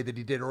outside the way that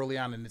he did early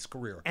on in his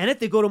career. And if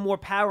they go to more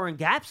power and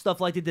gap stuff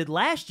like they did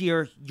last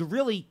year, you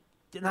really,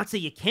 not say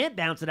you can't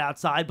bounce it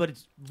outside, but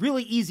it's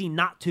really easy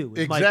not to,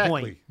 is my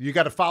point. You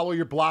got to follow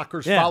your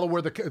blockers, follow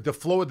where the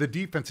flow of the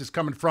defense is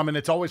coming from, and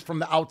it's always from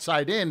the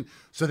outside in,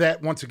 so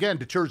that, once again,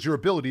 deters your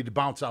ability to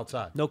bounce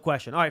outside. No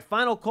question. All right,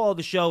 final call of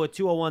the show at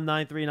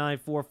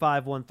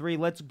 201-939-4513.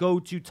 Let's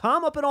go to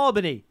Tom up in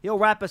Albany. He'll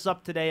wrap us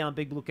up today on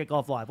Big Blue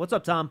Kickoff Live. What's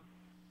up, Tom?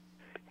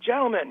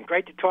 Gentlemen,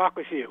 great to talk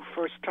with you.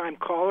 First-time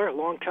caller,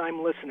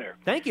 long-time listener.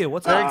 Thank you.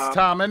 What's up? Thanks,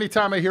 Tom.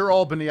 Anytime I hear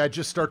Albany, I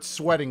just start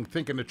sweating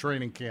thinking of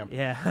training camp.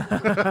 Yeah.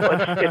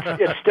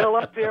 It's still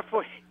up there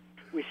for you.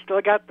 We still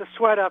got the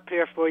sweat up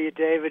here for you,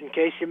 David, in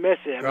case you miss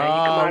it. I mean, you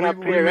come on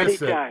up here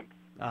anytime.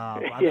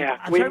 I'm trying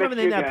to remember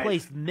the name of that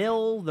place. The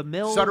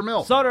Mill. Sutter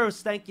Mill.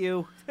 Sutter's, thank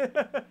you.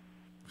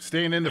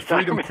 Staying in the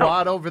Freedom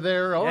Quad over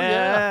there. Oh,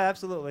 yeah.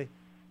 Absolutely.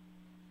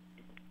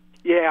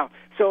 Yeah,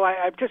 so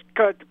I just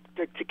got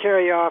to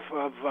carry off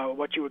of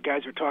what you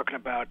guys were talking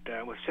about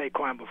with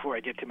Saquon before I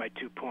get to my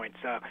 2 points.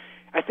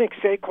 I think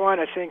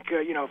Saquon,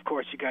 of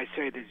course, you guys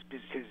say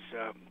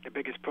the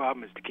biggest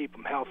problem is to keep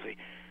him healthy.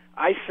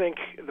 I think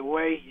the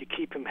way you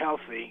keep him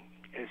healthy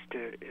is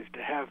to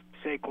have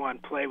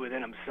Saquon play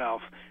within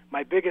himself.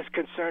 My biggest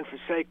concern for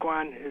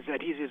Saquon is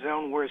that he's his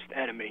own worst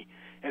enemy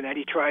and that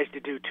he tries to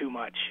do too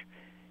much.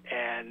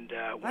 And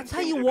that's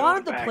how you want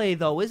him to play,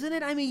 though, isn't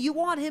it? I mean, you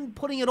want him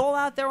putting it all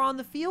out there on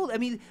the field. I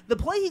mean, the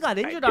play he got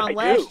injured on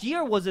last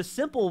year was a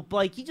simple,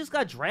 he just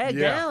got dragged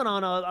down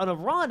on a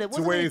run. It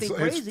wasn't anything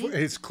crazy.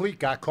 His cleat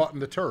got caught in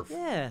the turf.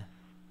 Yeah,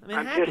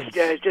 I mean,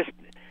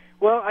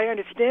 well, I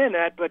understand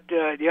that, but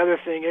the other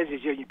thing is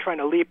you're trying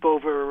to leap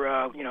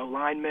over,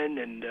 linemen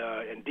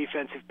and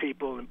defensive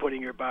people and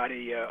putting your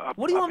body up.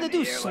 What do you want him to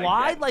do?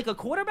 Slide like a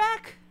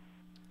quarterback?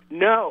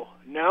 No.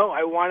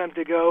 I want him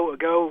to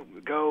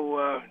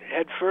go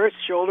head first,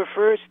 shoulder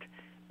first,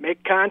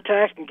 make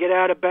contact, and get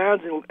out of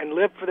bounds and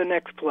live for the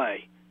next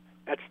play.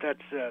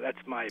 That's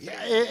my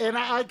opinion. And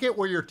I get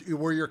where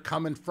you're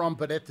coming from,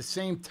 but at the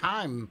same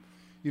time,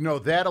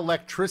 that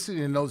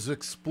electricity and those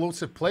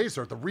explosive plays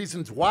are the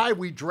reasons why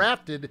we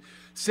drafted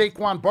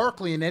Saquon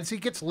Barkley. And as he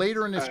gets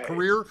later in his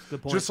career,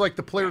 just like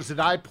the players that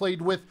I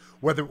played with,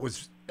 whether it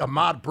was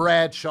Ahmad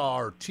Bradshaw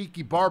or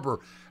Tiki Barber,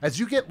 as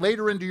you get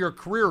later into your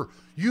career,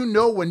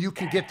 when you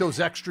can get those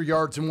extra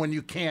yards and when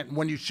you can't,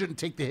 when you shouldn't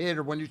take the hit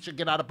or when you should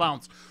get out of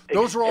bounds.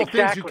 Those are all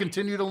things you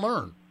continue to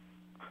learn.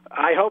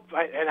 I hope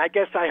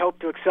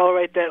to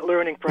accelerate that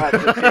learning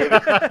process,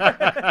 David.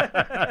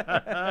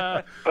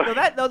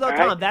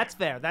 Tom, that's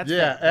fair. That's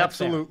fair.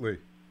 Absolutely.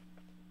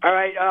 All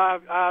right,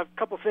 a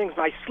couple things.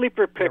 My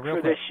sleeper pick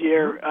for this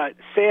year,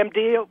 Sam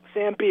Beal.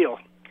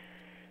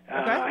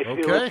 I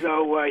feel as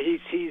though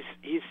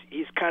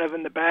he's kind of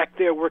in the back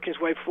there, working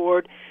his way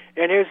forward.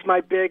 And here's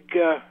my big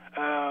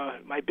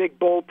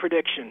bold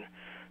prediction: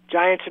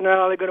 Giants are not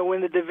only going to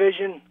win the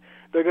division,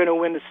 they're going to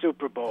win the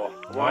Super Bowl.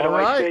 Why do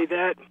I say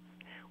that?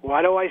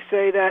 Why do I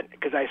say that?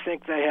 Because I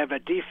think they have a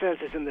defense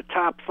that's in the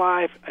top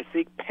 5. I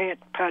think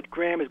Pat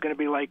Graham is going to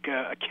be like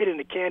a kid in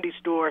a candy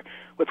store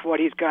with what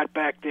he's got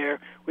back there.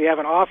 We have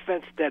an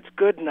offense that's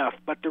good enough,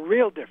 but the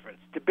real difference,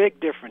 the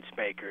big difference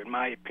maker, in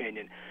my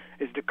opinion,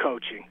 is the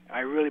coaching. I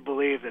really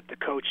believe that the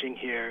coaching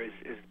here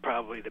is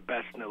probably the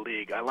best in the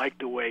league. I like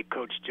the way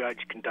Coach Judge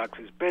conducts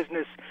his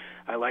business.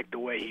 I like the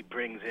way he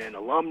brings in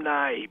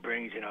alumni. He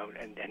brings,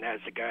 and as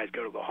the guys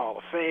go to the Hall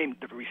of Fame,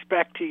 the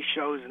respect he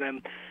shows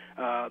them,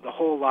 the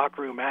whole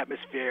locker room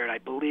atmosphere, and I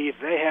believe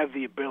they have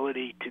the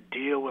ability to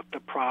deal with the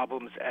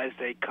problems as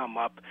they come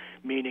up,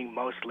 meaning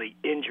mostly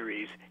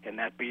injuries, and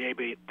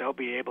they'll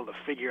be able to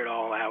figure it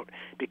all out,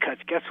 because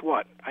guess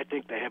what? I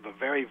think they have a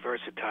very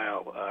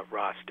versatile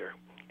roster.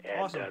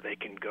 And awesome. They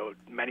can go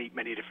many,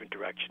 many different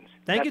directions.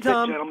 Thank you,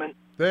 Tom. Gentlemen.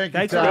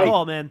 Thanks for the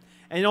call, man.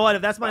 And you know what?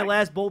 If that's my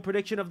last bold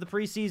prediction of the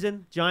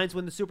preseason, Giants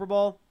win the Super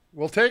Bowl,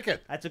 we'll take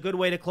it. That's a good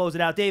way to close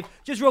it out. Dave,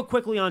 just real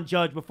quickly on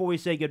Judge before we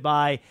say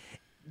goodbye.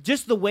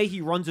 Just the way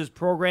he runs his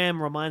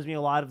program reminds me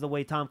a lot of the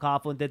way Tom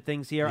Coughlin did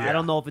things here. Yeah. I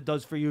don't know if it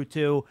does for you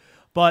too.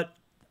 But,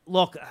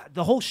 look,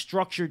 the whole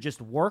structure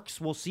just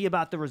works. We'll see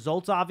about the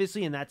results,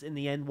 obviously, and that's in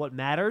the end what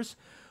matters.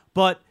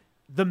 But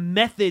the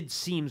method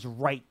seems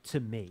right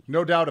to me.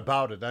 No doubt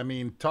about it. I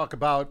mean, talk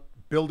about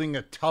building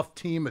a tough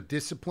team, a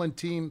disciplined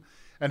team,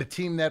 and a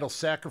team that'll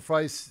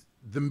sacrifice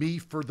the me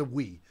for the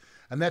we.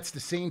 And that's the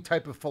same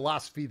type of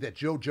philosophy that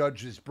Joe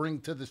Judge is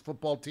bringing to this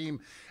football team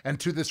and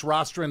to this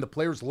roster, and the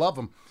players love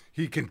him.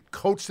 He can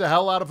coach the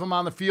hell out of them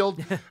on the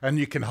field, and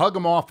you can hug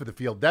him off of the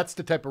field. That's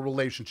the type of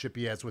relationship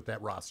he has with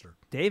that roster.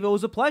 Dave, it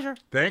was a pleasure.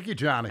 Thank you,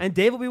 Johnny. And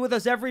Dave will be with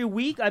us every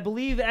week. I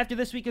believe after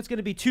this week it's going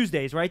to be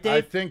Tuesdays, right, Dave?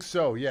 I think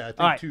so, yeah. I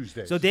think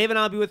Tuesdays. So Dave and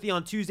I will be with you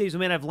on Tuesdays. We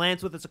may have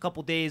Lance with us a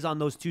couple days on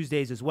those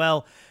Tuesdays as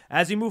well.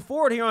 As we move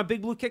forward here on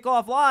Big Blue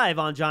Kickoff Live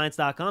on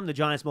Giants.com, the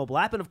Giants mobile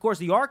app, and, of course,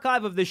 the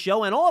archive of this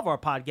show and all of our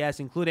podcasts,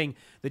 including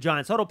the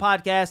Giants Huddle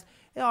podcast,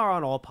 are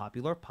on all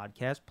popular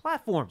podcast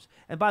platforms.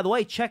 And by the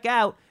way, check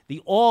out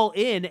the All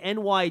In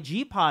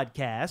NYG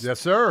podcast. Yes,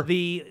 sir.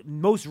 The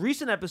most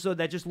recent episode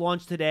that just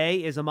launched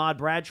today is Ahmad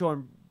Bradshaw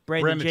and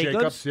Brandon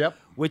Jacobs, yep.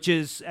 Which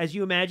is, as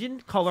you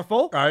imagine,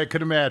 colorful. I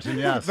could imagine,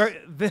 yes.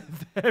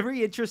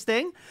 very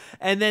interesting.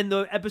 And then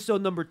the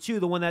episode number 2,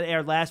 the one that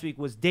aired last week,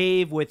 was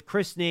Dave with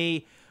Chris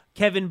Nee,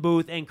 Kevin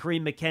Booth, and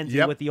Kareem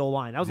McKenzie with the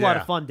O-line. That was a lot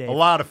of fun, Dave. A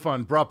lot of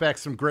fun. Brought back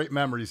some great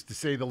memories, to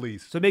say the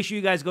least. So make sure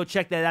you guys go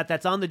check that out.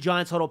 That's on the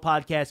Giants Huddle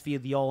podcast via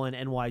the All-In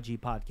NYG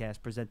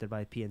podcast presented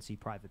by PNC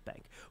Private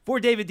Bank. For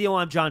David Deal,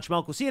 I'm John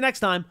Schmelk. We'll see you next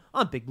time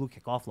on Big Blue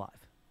Kickoff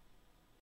Live.